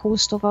there, and a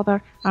host of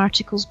other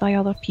articles by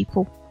other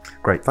people.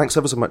 Great. Thanks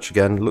ever so much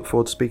again. Look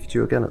forward to speaking to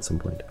you again at some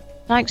point.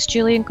 Thanks,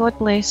 Julian. God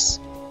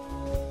bless.